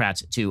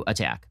Democrats to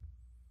attack.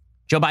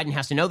 Joe Biden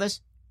has to know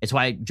this. It's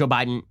why Joe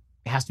Biden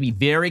has to be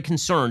very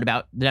concerned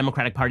about the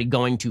Democratic Party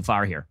going too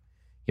far here.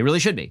 He really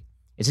should be.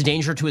 It's a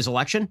danger to his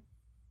election.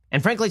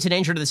 And frankly, it's a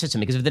danger to the system,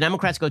 because if the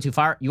Democrats go too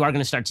far, you are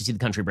going to start to see the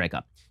country break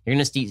up. You're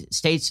going to see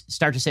states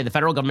start to say the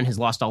federal government has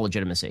lost all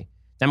legitimacy.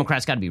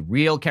 Democrats got to be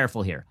real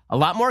careful here. A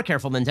lot more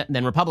careful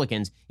than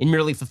Republicans in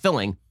merely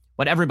fulfilling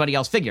what everybody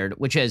else figured,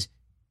 which is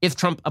if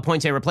Trump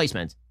appoints a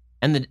replacement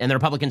and the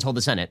Republicans hold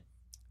the Senate,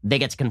 They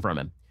get to confirm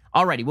him.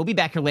 Alrighty, we'll be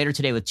back here later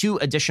today with 2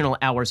 additional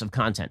hours of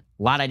content.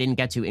 A lot I didn't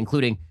get to,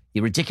 including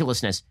the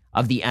ridiculousness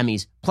of the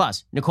Emmys,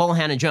 plus Nicole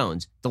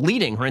Hannah-Jones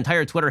deleting her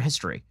entire Twitter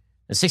history.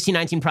 The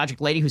 1619 Project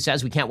lady who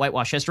says we can't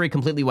whitewash history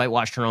completely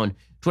whitewashed her own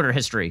Twitter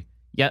history.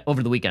 Yet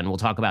over the weekend, we'll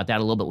talk about that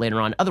a little bit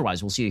later on.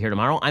 Otherwise, we'll see you here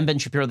tomorrow. I'm Ben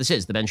Shapiro. This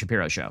is The Ben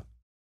Shapiro Show.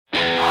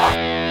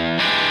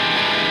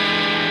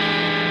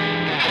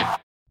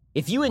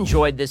 If you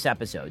enjoyed this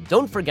episode,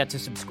 don't forget to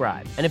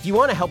subscribe. And if you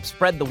want to help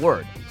spread the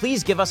word,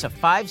 please give us a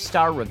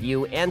 5-star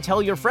review and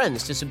tell your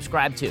friends to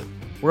subscribe too.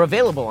 We're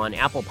available on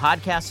Apple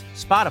Podcasts,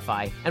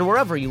 Spotify, and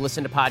wherever you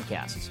listen to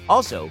podcasts.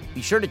 Also,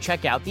 be sure to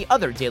check out the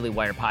other Daily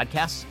Wire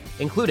podcasts,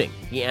 including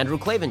The Andrew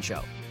Klavan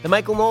Show, The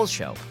Michael Knowles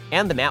Show,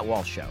 and The Matt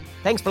Walsh Show.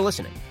 Thanks for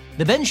listening.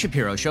 The Ben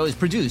Shapiro Show is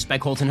produced by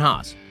Colton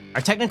Haas.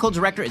 Our technical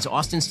director is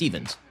Austin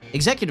Stevens.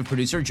 Executive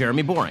producer,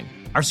 Jeremy Boring.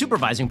 Our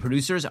supervising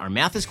producers are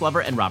Mathis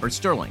Glover and Robert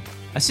Sterling.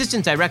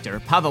 Assistant director,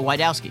 Pava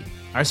Wydowski.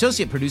 Our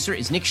associate producer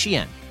is Nick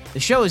Sheehan. The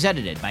show is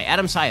edited by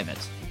Adam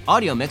Sayevitz.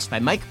 Audio mixed by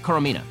Mike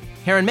Coromina.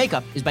 Hair and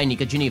makeup is by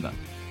Nika Geneva.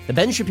 The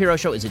Ben Shapiro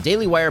Show is a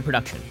Daily Wire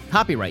production.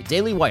 Copyright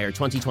Daily Wire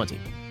 2020.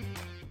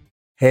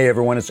 Hey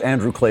everyone, it's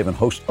Andrew Klavan,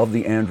 host of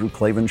The Andrew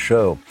Klavan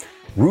Show.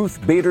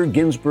 Ruth Bader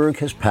Ginsburg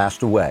has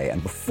passed away,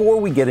 and before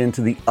we get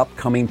into the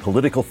upcoming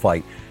political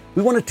fight,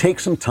 we want to take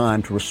some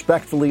time to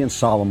respectfully and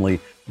solemnly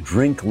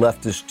drink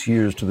leftist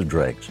tears to the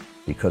dregs,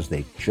 because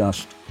they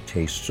just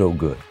taste so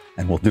good.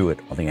 And we'll do it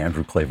on The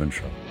Andrew Klavan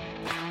Show.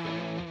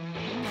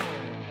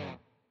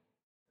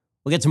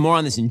 We'll get to more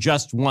on this in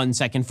just 1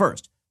 second.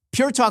 First,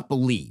 Pure Talk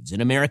believes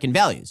in American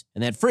values,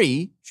 and that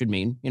free should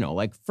mean,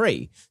 like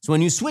free. So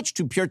when you switch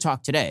to Pure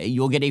Talk today,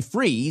 you'll get a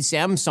free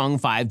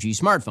Samsung 5G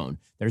smartphone.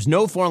 There's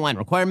no 4-line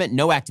requirement,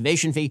 no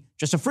activation fee,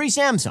 just a free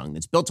Samsung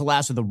that's built to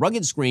last with a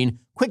rugged screen,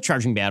 quick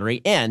charging battery,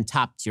 and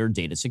top-tier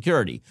data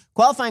security.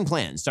 Qualifying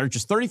plans start at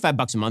just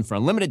 $35 a month for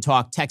unlimited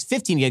talk, text,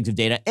 15 gigs of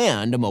data,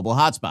 and a mobile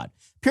hotspot.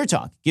 Pure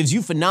Talk gives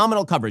you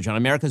phenomenal coverage on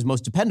America's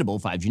most dependable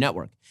 5G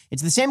network.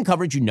 It's the same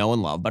coverage you know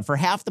and love, but for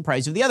half the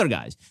price of the other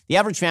guys. The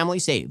average family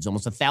saves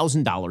almost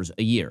 $1,000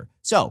 a year.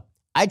 So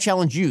I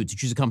challenge you to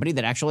choose a company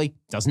that actually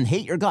doesn't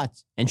hate your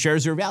guts and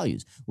shares your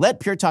values. Let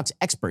Pure Talk's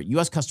expert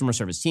U.S. customer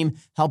service team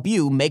help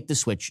you make the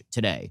switch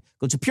today.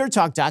 Go to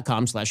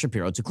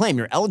puretalk.com/Shapiro to claim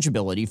your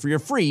eligibility for your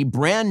free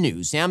brand new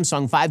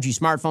Samsung 5G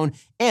smartphone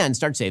and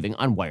start saving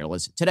on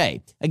wireless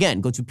today.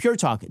 Again, go to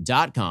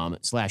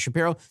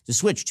puretalk.com/Shapiro to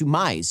switch to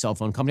my cell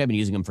phone company. I've been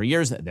using them for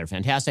years. They're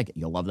fantastic.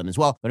 You'll love them as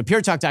well. Go to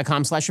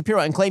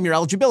puretalk.com/Shapiro and claim your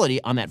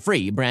eligibility on that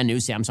free brand new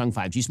Samsung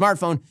 5G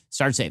smartphone.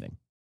 Start saving.